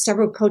now I have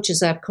several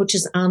coaches. I have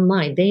coaches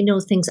online. They know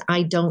things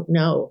I don't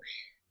know.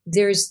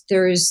 There's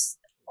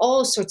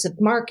all sorts of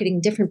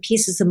marketing, different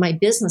pieces of my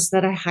business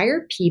that I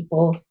hire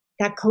people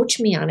that coach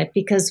me on it,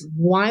 because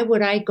why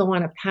would I go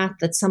on a path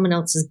that someone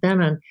else has been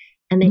on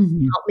and they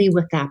can help me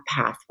with that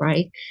path,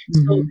 right?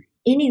 So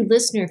any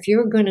listener, if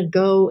you're going to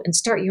go and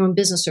start your own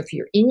business, or if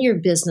you're in your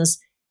business,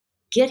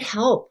 get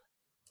help.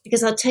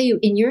 Because I'll tell you,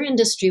 in your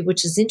industry,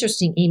 which is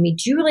interesting, Amy,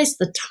 do you realize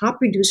the top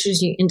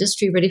producers in your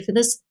industry, ready for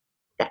this?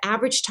 The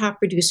average top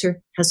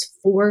producer has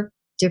 4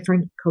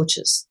 different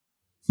coaches.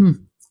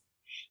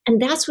 And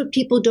that's what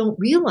people don't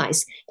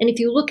realize. And if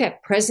you look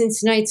at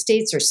presidents of the United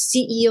States or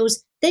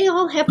CEOs, they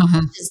all have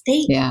coaches.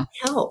 They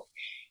help.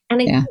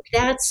 And I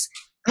think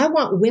I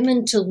want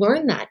women to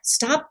learn that.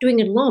 Stop doing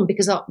it alone,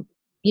 because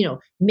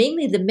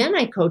mainly the men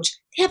I coach,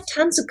 they have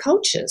tons of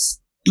coaches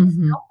to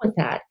help with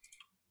that.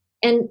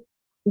 And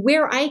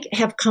where I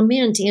have come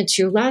in to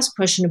answer your last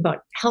question about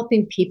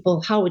helping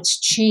people, how it's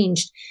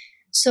changed.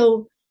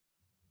 So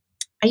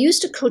I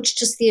used to coach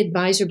just the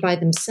advisor by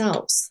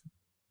themselves.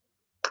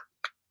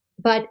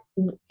 But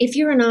if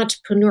you're an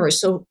entrepreneur,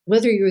 so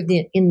whether you're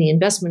in the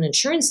investment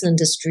insurance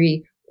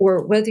industry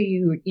or whether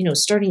you're,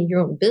 starting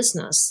your own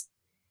business,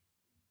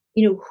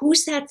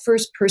 who's that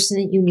first person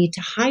that you need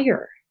to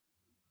hire?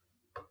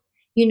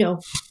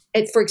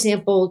 For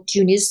example, do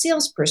you need a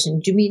salesperson?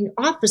 Do you need an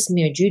office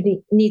manager? Do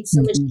you need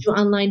someone to do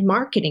online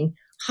marketing?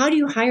 How do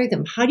you hire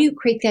them? How do you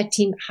create that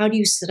team? How do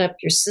you set up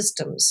your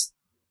systems?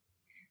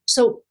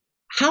 So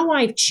how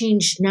I've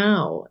changed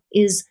now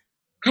is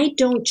I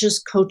don't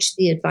just coach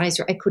the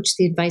advisor. I coach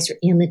the advisor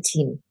and the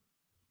team.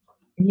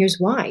 And here's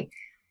why.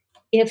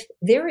 If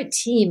they're a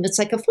team, it's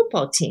like a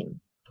football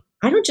team.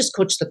 I don't just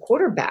coach the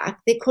quarterback.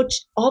 They coach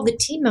all the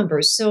team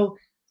members. So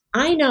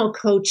I now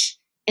coach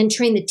and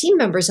train the team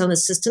members on the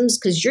systems,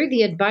 because you're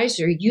the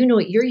advisor. You know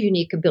what your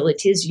unique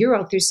ability is. You're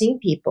out there seeing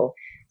people.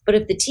 But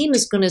if the team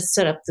is going to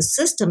set up the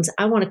systems,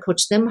 I want to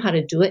coach them how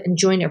to do it and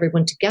join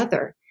everyone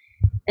together.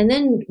 And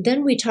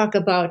then we talk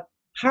about,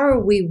 how are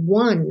we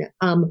one?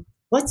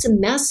 What's a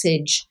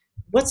message?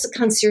 What's the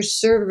concierge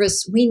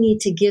service we need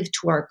to give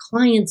to our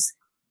clients?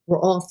 We're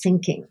all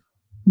thinking.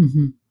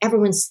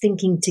 Everyone's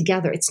thinking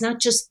together. It's not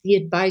just the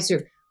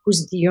advisor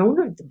who's the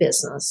owner of the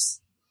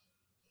business.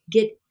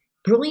 Get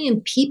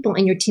brilliant people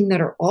on your team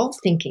that are all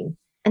thinking.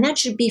 And that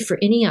should be for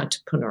any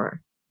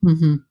entrepreneur.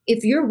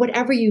 If you're,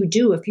 whatever you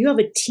do, if you have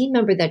a team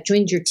member that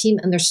joins your team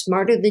and they're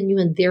smarter than you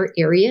in their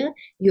area,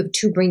 you have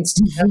 2 brains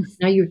together.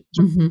 Now your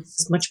business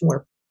is much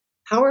more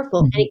powerful,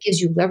 and it gives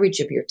you leverage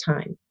of your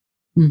time.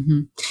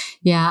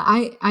 Yeah,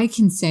 I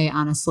can say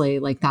honestly,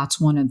 like,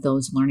 that's one of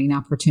those learning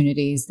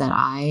opportunities that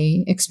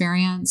I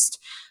experienced.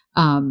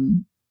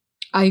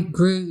 I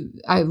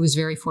was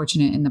very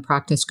fortunate in the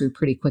practice grew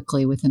pretty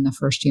quickly within the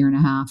first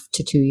 1.5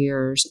 to 2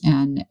 years.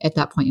 And at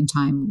that point in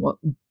time,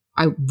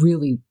 I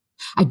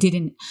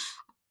didn't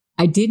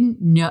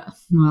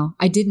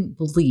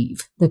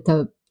believe that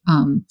the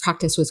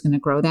practice was going to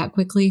grow that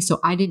quickly. So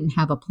I didn't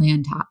have a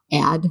plan to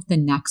add the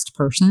next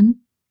person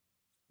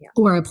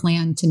or a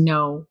plan to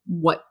know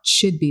what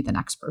should be the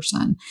next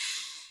person.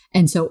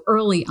 And so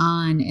early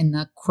on in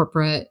the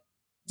corporate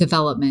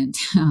development,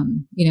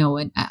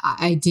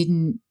 I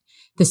didn't,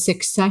 the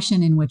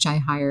succession in which I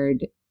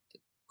hired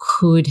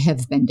could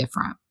have been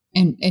different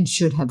and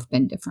should have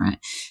been different.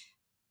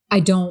 I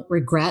don't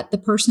regret the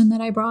person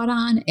that I brought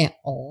on at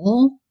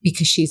all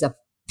because she's a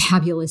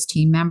fabulous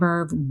team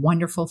member,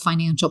 wonderful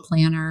financial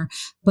planner.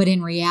 But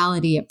in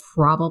reality, it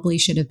probably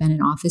should have been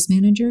an office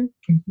manager.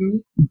 Mm-hmm.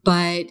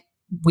 But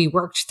we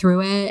worked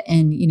through it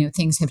and,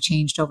 things have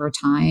changed over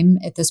time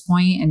at this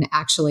point. And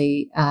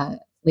actually,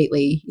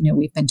 lately,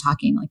 we've been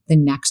talking like the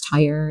next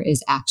hire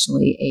is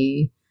actually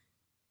a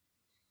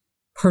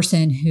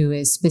person who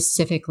is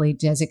specifically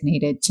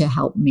designated to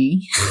help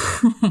me.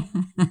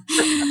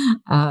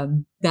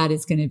 That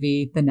is going to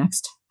be the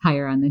next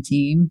hire on the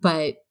team,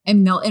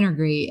 and they'll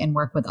integrate and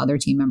work with other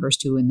team members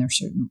too. And they're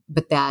certain,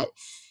 but that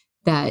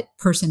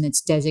person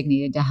that's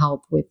designated to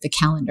help with the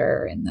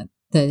calendar and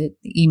the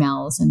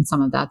emails and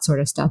some of that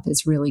sort of stuff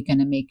is really going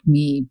to make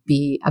me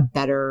be a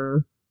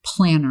better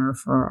planner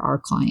for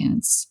our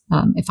clients.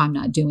 If I'm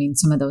not doing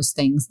some of those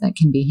things that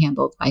can be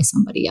handled by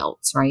somebody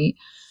else. Right.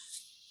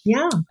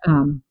 Yeah.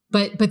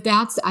 But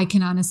I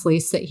can honestly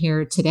sit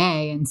here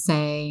today and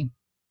say,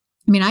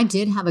 I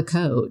did have a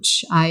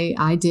coach.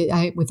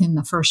 Within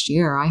the first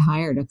year, I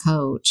hired a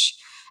coach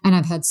and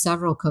I've had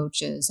several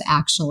coaches.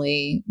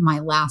 Actually, my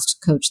last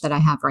coach that I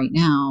have right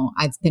now,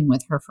 I've been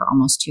with her for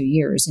almost 2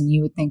 years. And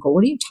you would think, well,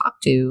 what do you talk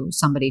to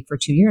somebody for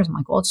 2 years? I'm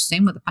like, well, it's the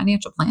same with a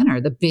financial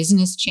planner. The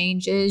business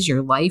changes,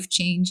 your life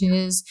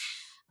changes.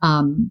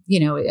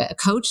 A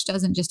coach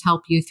doesn't just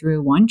help you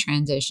through one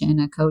transition.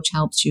 A coach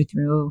helps you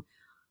through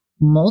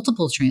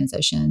multiple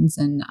transitions.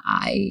 And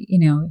I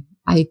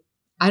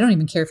don't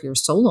even care if you're a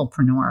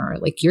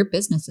solopreneur, like your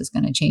business is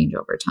going to change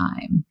over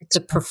time.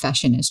 The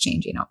profession is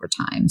changing over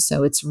time.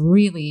 So it's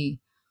really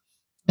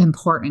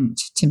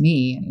important to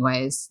me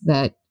anyways,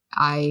 that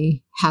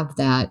I have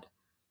that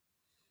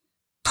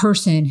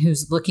person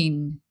who's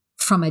looking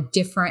from a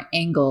different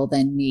angle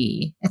than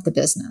me at the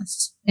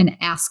business and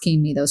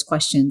asking me those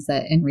questions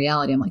that in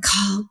reality, I'm like,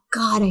 oh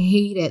God, I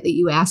hate it that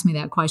you asked me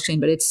that question,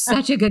 but it's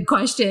such a good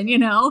question,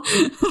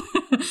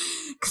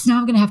 because now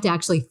I'm going to have to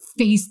actually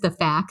face the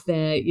fact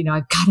that,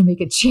 I've got to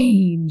make a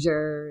change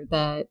or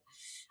that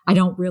I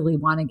don't really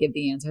want to give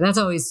the answer. That's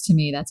always, to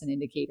me, that's an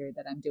indicator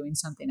that I'm doing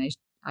something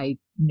I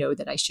know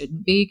that I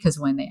shouldn't be. Because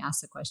when they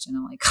ask the question,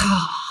 I'm like,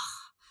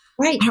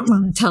 right. I don't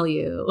want to tell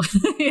you,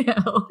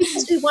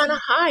 Because we want to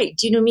hide.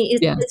 Do you know what I mean?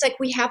 It's like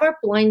we have our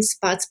blind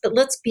spots, but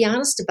let's be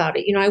honest about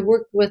it. I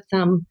worked with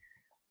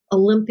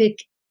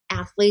Olympic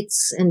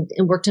athletes and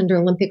worked under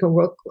Olympic or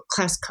world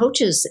class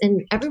coaches,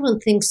 and everyone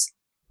thinks,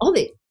 oh,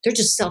 they're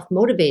just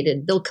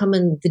self-motivated. They'll come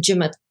in the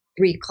gym at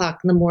 3:00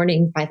 in the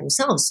morning by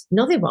themselves.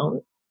 No, they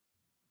won't.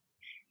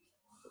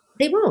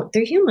 They won't.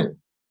 They're human.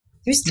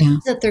 There's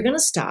times that they're going to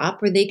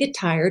stop or they get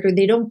tired or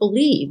they don't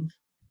believe.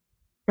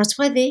 That's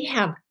why they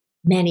have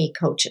many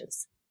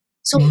coaches.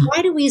 So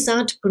why do we as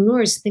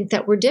entrepreneurs think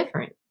that we're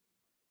different?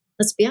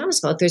 Let's be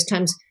honest about it. There's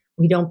times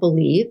we don't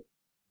believe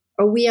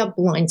or we have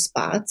blind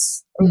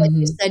spots. Or like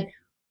you said,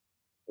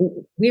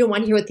 we don't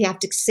want to hear what they have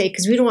to say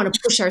because we don't want to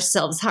push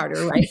ourselves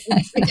harder, right?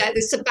 We'd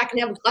either sit back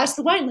and have a glass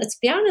of wine. Let's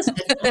be honest.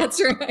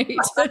 That's right.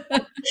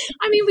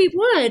 We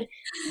would.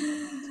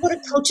 What a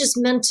coach is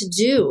meant to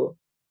do.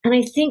 And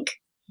I think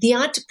the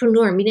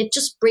entrepreneur, it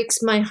just breaks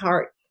my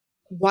heart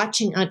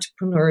watching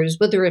entrepreneurs,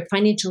 whether a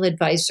financial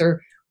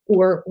advisor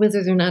or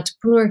whether they're an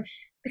entrepreneur,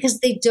 because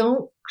they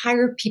don't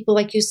hire people,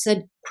 like you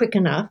said, quick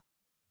enough.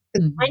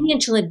 The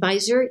financial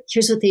advisor,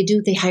 here's what they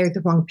do. They hire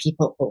the wrong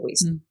people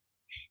always.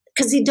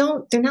 Because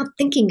they're not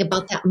thinking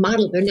about that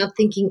model. They're not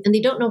thinking, and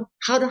they don't know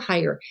how to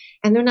hire,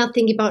 and they're not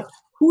thinking about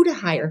who to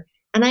hire.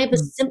 And I have a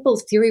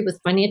simple theory with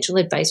financial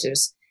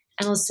advisors,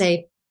 and I'll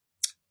say,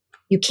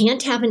 you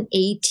can't have an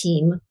A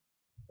team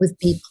with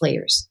B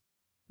players.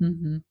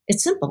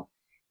 It's simple.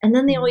 And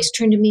then they always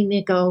turn to me and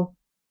they go,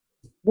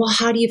 well,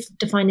 how do you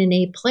define an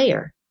A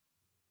player?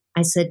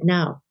 I said,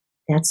 no,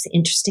 that's the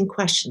interesting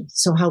question.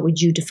 So how would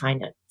you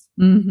define it?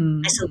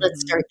 I said,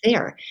 let's start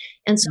there.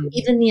 And so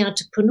even the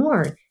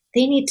entrepreneur,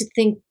 they need to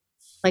think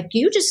like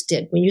you just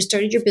did when you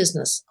started your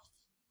business.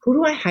 Who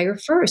do I hire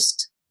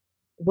first?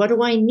 What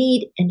do I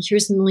need? And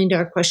here's the $1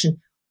 million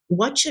question.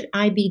 What should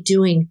I be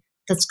doing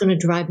that's going to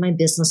drive my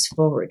business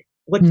forward?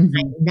 What can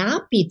I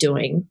not be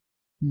doing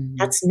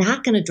that's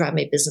not going to drive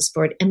my business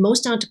forward? And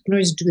most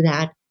entrepreneurs do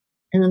that,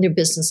 and then their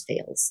business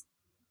fails,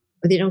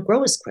 or they don't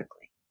grow as quickly.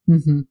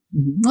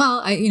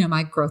 Well,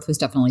 my growth was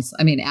definitely,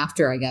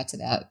 after I got to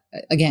that,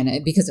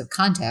 again, because of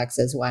contacts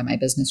is why my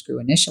business grew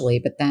initially.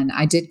 But then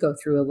I did go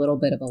through a little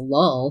bit of a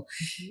lull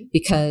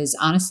because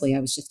honestly, I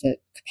was just at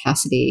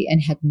capacity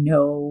and had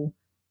no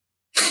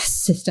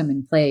system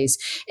in place.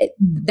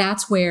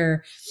 That's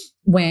where,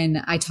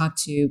 when I talk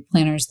to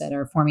planners that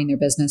are forming their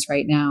business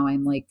right now,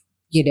 I'm like,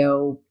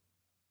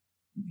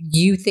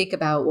 you think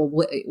about,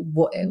 well,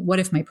 what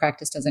if my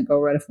practice doesn't go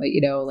right? If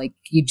like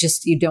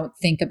you don't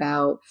think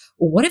about,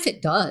 well, what if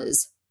it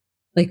does?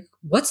 Like,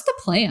 what's the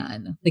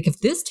plan? Like, if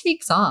this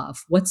takes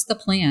off, what's the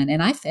plan?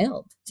 And I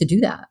failed to do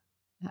that.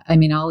 I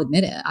mean, I'll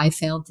admit it. I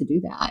failed to do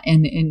that.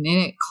 And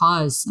it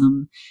caused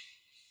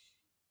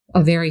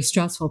a very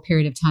stressful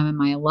period of time in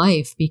my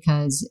life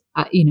because,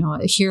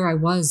 here I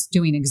was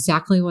doing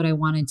exactly what I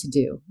wanted to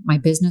do. My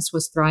business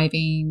was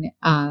thriving.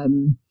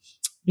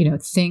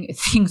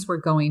 Things were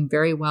going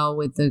very well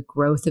with the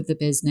growth of the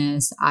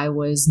business. I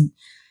was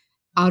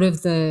out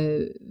of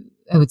the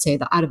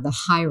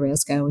high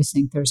risk. I always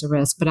think there's a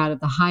risk, but out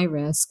of the high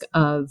risk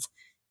of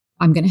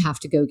I'm going to have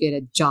to go get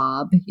a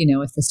job,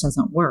 if this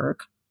doesn't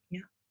work.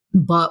 Yeah.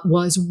 But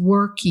was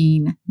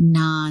working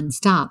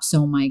nonstop.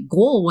 So my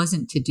goal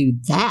wasn't to do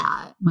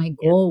that. My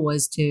goal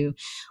was to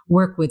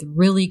work with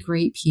really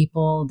great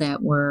people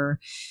that were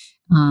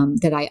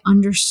that I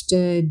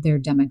understood their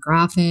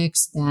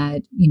demographics,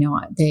 that,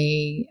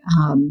 they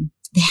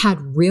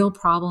had real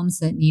problems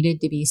that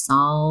needed to be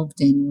solved.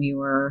 And we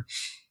were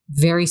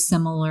very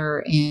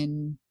similar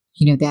in,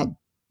 that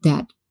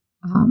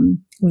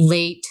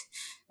late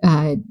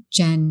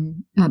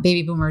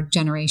baby boomer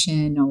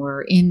generation,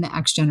 or in the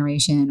X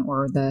generation,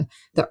 or the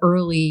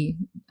early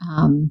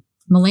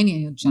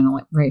millennial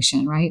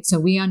generation, right? So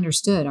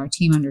our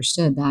team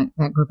understood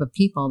that group of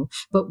people,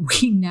 but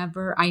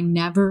I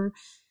never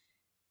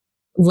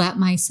let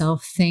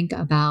myself think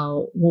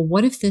about, well,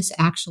 what if this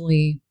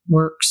actually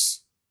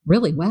works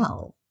really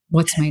well?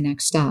 What's my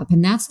next step?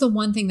 And that's the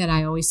one thing that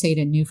I always say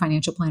to new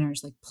financial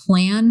planners, like,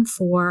 plan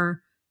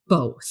for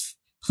both.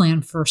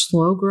 Plan for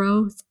slow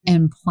growth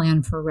and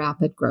plan for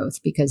rapid growth,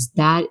 because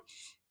that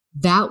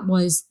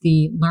was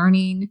the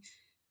learning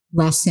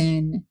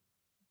lesson,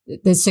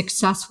 the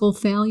successful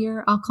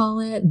failure, I'll call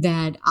it,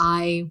 that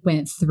I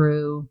went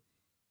through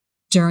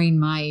during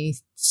my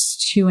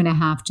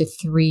 2.5 to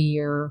 3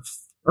 year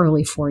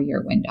early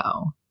 4-year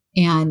window.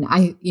 And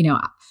I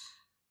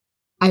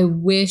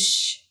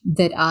wish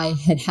that I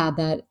had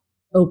that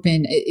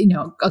open,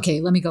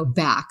 okay, let me go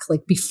back.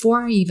 Like,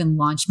 before I even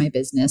launched my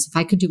business, if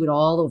I could do it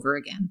all over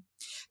again,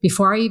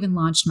 before I even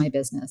launched my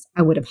business,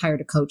 I would have hired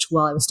a coach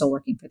while I was still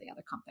working for the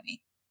other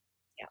company.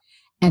 Yeah.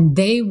 And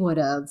they would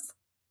have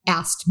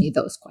asked me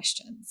those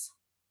questions.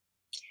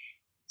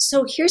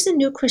 So here's a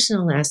new question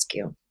I'll ask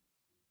you.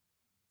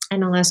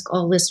 And I'll ask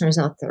all listeners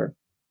out there.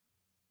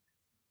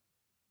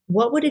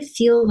 What would it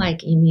feel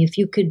like, Amy, if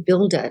you could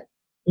build it,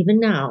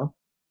 even now,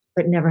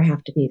 but never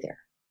have to be there?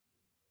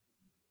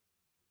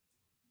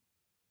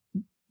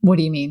 What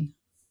do you mean?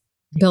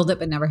 Build it,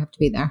 but never have to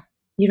be there?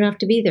 You don't have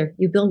to be there.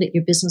 You build it.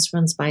 Your business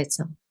runs by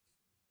itself.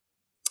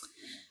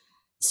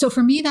 So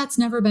for me, that's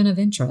never been of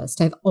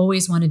interest. I've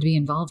always wanted to be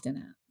involved in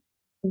it.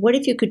 What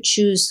if you could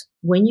choose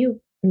when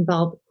you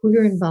involve, who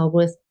you're involved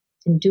with,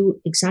 and do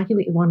exactly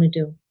what you want to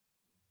do?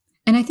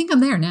 And I think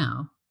I'm there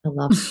now. I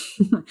love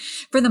it.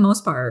 For the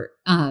most part.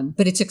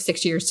 But it took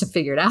 6 years to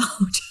figure it out.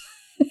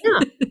 Yeah.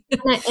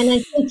 And I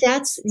think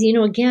that's,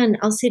 again,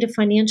 I'll say to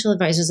financial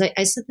advisors,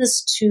 I said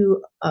this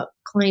to a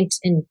client,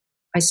 and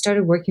I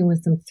started working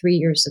with them 3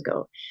 years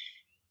ago.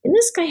 And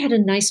this guy had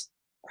a nice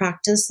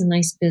practice, a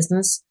nice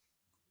business.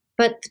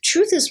 But the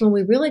truth is, when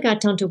we really got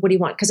down to what do you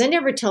want, because I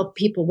never tell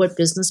people what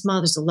business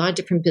model, there's a lot of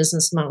different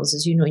business models,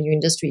 as you know, in your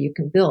industry you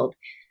can build.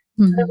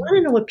 Mm-hmm. But I want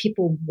to know what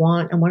people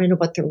want. I want to know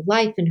about their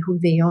life and who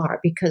they are,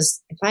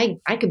 because if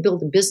I could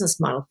build a business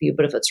model for you,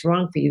 but if it's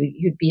wrong for you,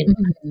 you'd be in.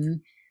 Mm-hmm.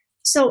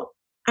 So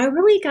I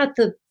really got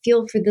the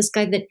feel for this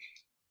guy that,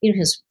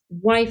 his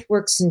wife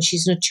works and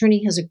she's an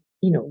attorney,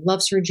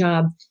 loves her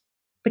job,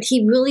 but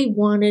he really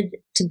wanted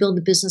to build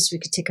a business so he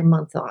could take a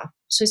month off.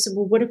 So I said,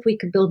 well, what if we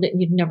could build it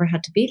and you'd never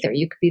had to be there?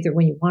 You could be there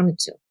when you wanted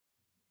to.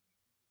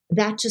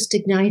 That just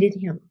ignited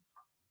him.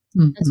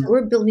 Mm-hmm. And so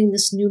we're building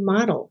this new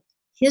model.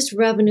 His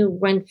revenue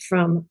went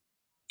from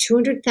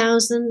 $200,000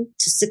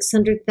 to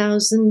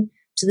 $600,000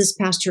 to this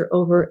past year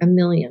over $1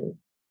 million.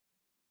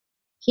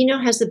 He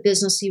now has a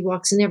business. He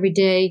walks in every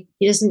day.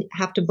 He doesn't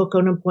have to book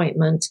an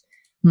appointment.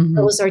 Mm-hmm.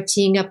 Those are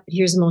teeing up. But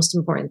here's the most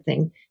important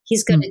thing.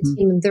 He's got a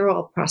team, and they're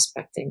all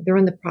prospecting. They're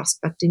in the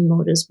prospecting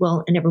mode as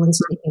well, and everyone's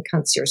taking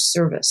concierge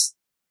service.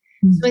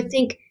 Mm-hmm. So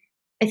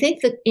I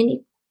think that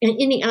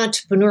any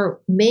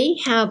entrepreneur may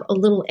have a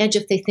little edge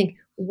if they think,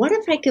 what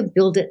if I could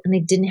build it and I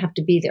didn't have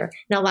to be there?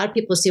 Now, a lot of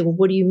people say, well,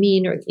 what do you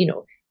mean? Or,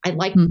 I'd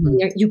like to be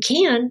there. You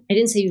can. I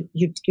didn't say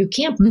you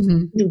can't.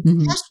 Do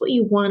just what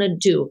you want to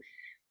do.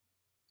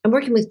 I'm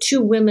working with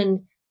 2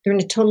 women. They're in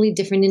a totally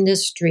different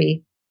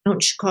industry out in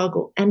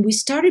Chicago. And we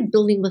started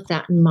building with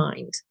that in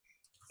mind.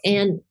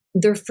 And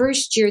their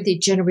first year, they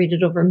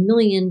generated over $1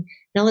 million.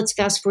 Now let's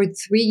fast forward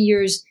 3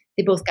 years.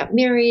 They both got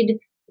married.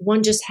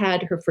 One just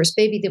had her first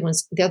baby.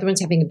 The other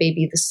one's having a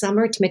baby this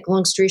summer. To make a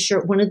long story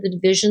short, one of the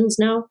divisions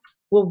now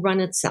will run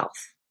itself.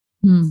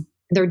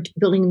 They're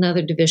building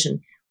another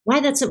division. Why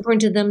that's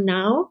important to them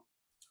now?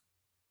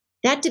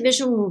 That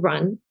division will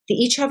run. They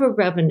each have a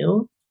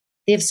revenue.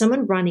 They have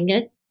someone running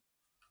it.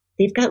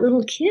 They've got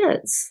little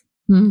kids.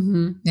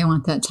 Mm-hmm. They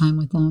want that time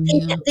with them.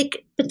 Yeah.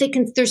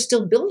 They're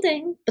still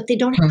building, but they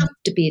don't have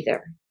to be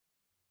there.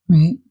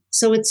 Right.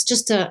 So it's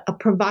just a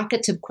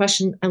provocative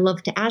question I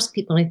love to ask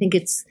people. And I think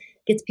gets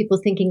people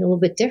thinking a little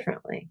bit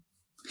differently.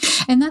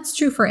 And that's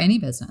true for any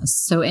business.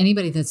 So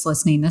anybody that's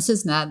listening, that's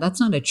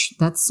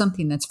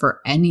something that's for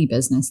any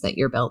business that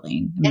you're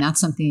building. I mean, that's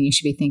something you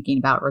should be thinking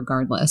about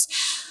regardless.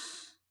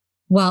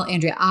 Well,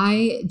 Andrea,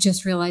 I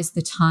just realized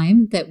the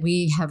time that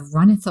we have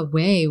runneth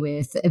away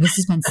with. This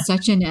has been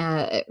such an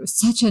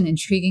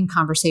intriguing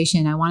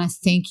conversation. I want to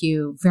thank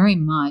you very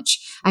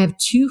much. I have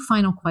two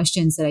final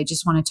questions that I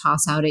just want to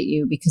toss out at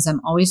you because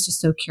I'm always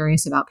just so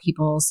curious about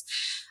people's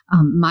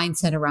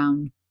mindset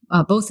around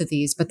both of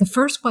these. But the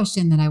first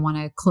question that I want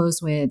to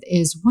close with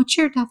is, what's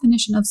your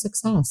definition of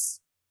success?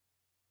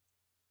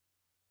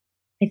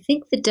 I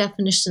think the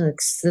definition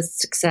of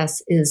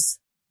success is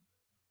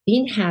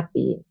being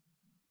happy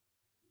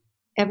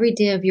every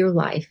day of your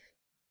life.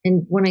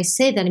 And when I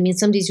say that, I mean,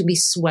 some days you'll be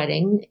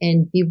sweating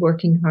and be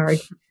working hard.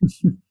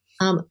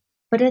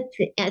 But at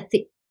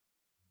the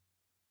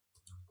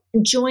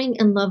enjoying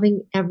and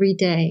loving every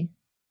day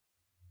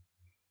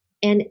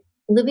and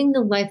living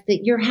the life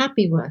that you're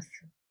happy with.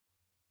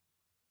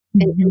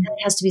 And that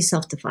has to be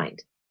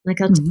self-defined. Like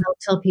I'll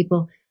tell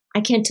people,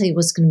 I can't tell you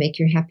what's going to make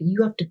you happy.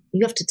 You have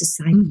to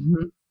decide.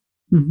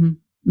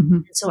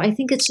 So I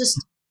think it's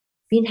just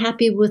being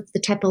happy with the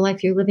type of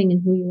life you're living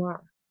and who you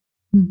are.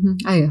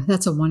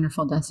 That's a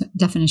wonderful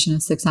definition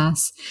of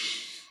success.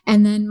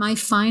 And then my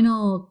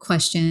final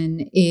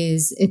question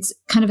is, it's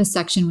kind of a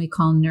section we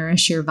call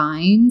Nourish Your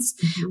Vines,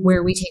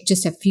 where we take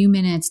just a few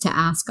minutes to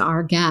ask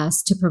our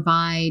guests to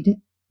provide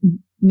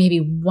maybe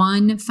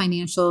one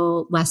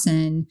financial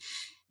lesson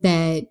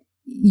that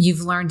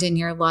you've learned in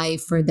your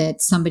life or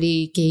that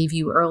somebody gave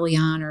you early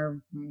on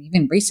or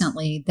even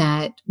recently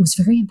that was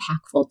very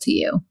impactful to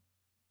you.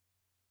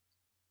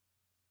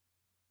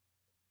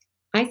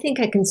 I think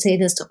I can say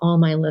this to all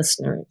my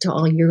listeners, to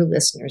all your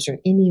listeners or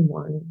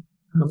anyone,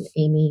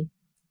 Amy.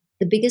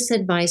 The biggest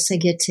advice I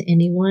get to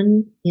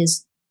anyone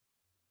is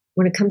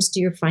when it comes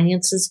to your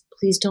finances,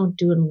 please don't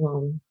do it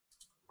alone.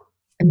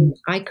 I mean,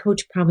 I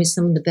coach probably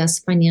some of the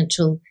best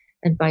financial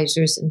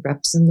advisors and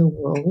reps in the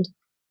world.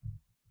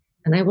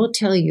 And I will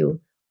tell you,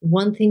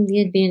 one thing,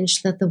 the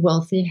advantage that the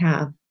wealthy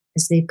have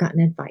is they've gotten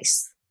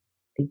advice.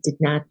 They did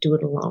not do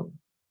it alone.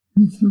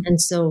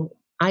 And so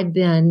I've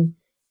been,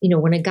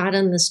 when I got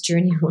on this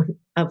journey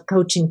of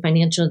coaching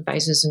financial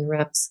advisors and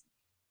reps,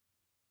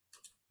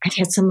 I've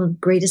had some of the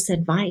greatest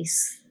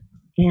advice.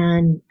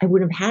 And I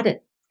wouldn't have had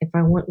it if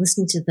I weren't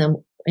listening to them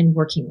and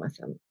working with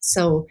them.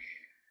 So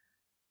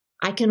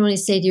I can only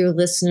say to your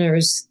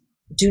listeners,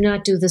 do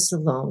not do this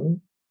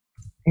alone.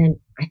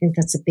 And I think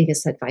that's the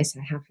biggest advice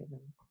I have for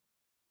them.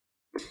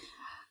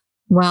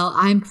 Well,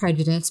 I'm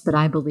prejudiced, but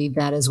I believe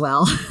that as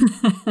well.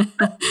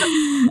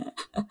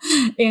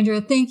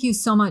 Andrea, thank you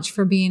so much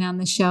for being on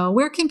the show.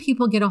 Where can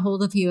people get a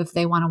hold of you if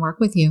they want to work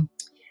with you?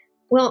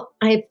 Well,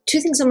 I have two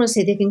things I want to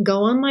say. They can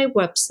go on my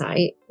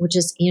website, which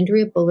is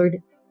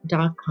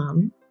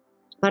AndreaBullard.com.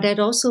 But I'd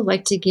also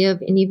like to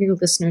give any of your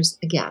listeners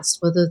a guest,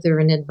 whether they're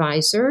an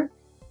advisor,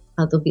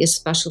 there'll be a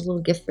special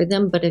little gift for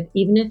them. But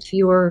even if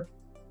you're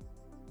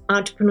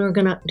entrepreneur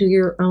going to do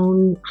your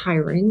own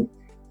hiring,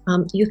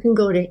 you can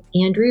go to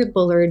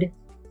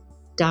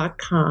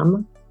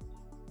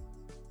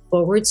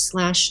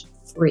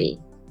AndreaBullard.com/free.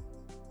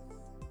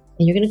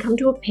 And you're going to come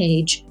to a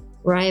page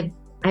where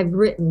I've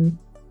written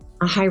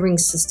a hiring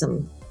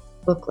system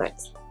booklet.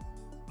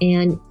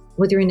 And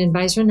whether you're an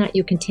advisor or not,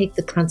 you can take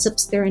the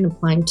concepts there and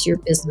apply them to your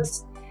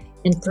business.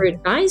 And for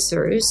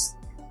advisors,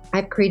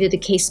 I've created a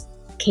case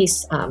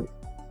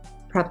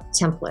prep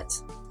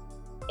template,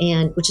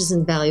 and which is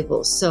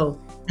invaluable.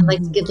 So I'd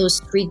like to give those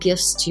free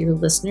gifts to your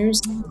listeners,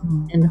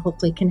 and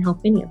hopefully can help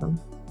any of them.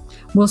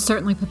 We'll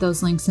certainly put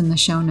those links in the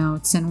show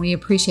notes, and we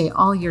appreciate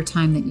all your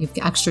time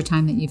extra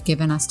time that you've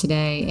given us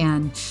today.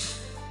 And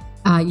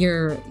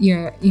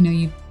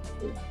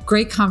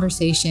great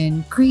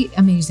conversation, great,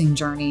 amazing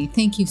journey.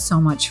 Thank you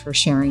so much for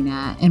sharing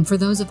that. And for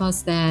those of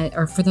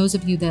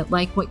you that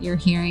like what you're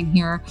hearing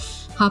here,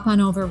 hop on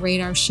over,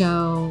 rate our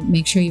show.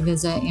 Make sure you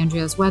visit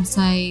Andrea's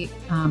website.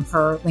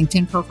 Her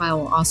LinkedIn profile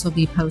will also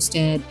be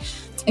posted.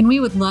 And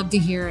we would love to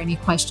hear any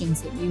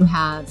questions that you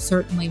have.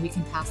 Certainly, we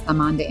can pass them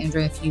on to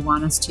Andrea if you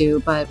want us to,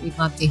 but we'd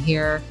love to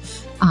hear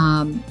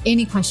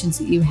any questions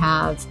that you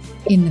have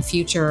in the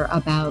future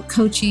about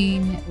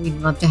coaching. We'd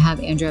love to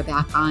have Andrea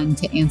back on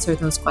to answer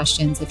those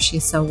questions if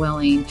she's so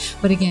willing.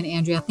 But again,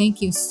 Andrea,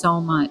 thank you so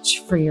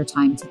much for your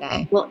time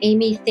today. Well,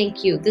 Amy,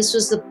 thank you. This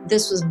was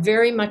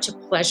very much a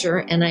pleasure,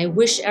 and I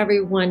wish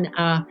everyone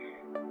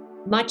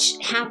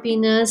much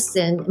happiness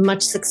and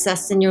much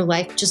success in your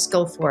life. Just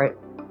go for it.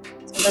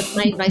 So that's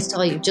my advice to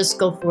all you. Just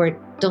go for it.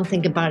 Don't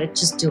think about it.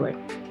 Just do it.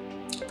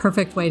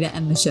 Perfect way to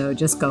end the show.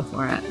 Just go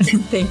for it.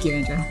 Thank you,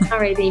 Andrea. All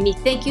right, Amy.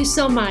 Thank you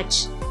so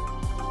much.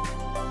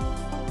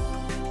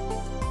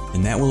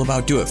 And that will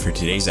about do it for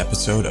today's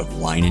episode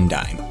of Wine and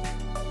Dime.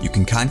 You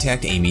can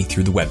contact Amy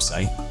through the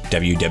website,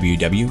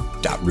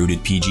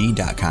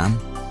 www.rootedpg.com,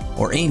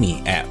 or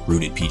Amy at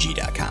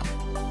rootedpg.com.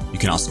 You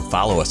can also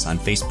follow us on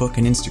Facebook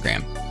and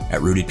Instagram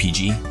at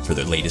rootedpg for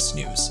the latest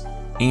news.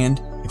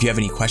 And if you have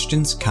any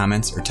questions,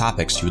 comments, or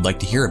topics you would like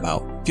to hear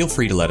about, feel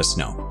free to let us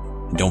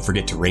know. And don't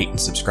forget to rate and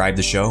subscribe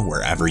the show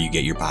wherever you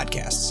get your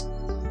podcasts.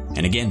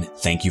 And again,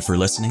 thank you for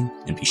listening,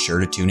 and be sure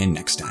to tune in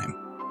next time.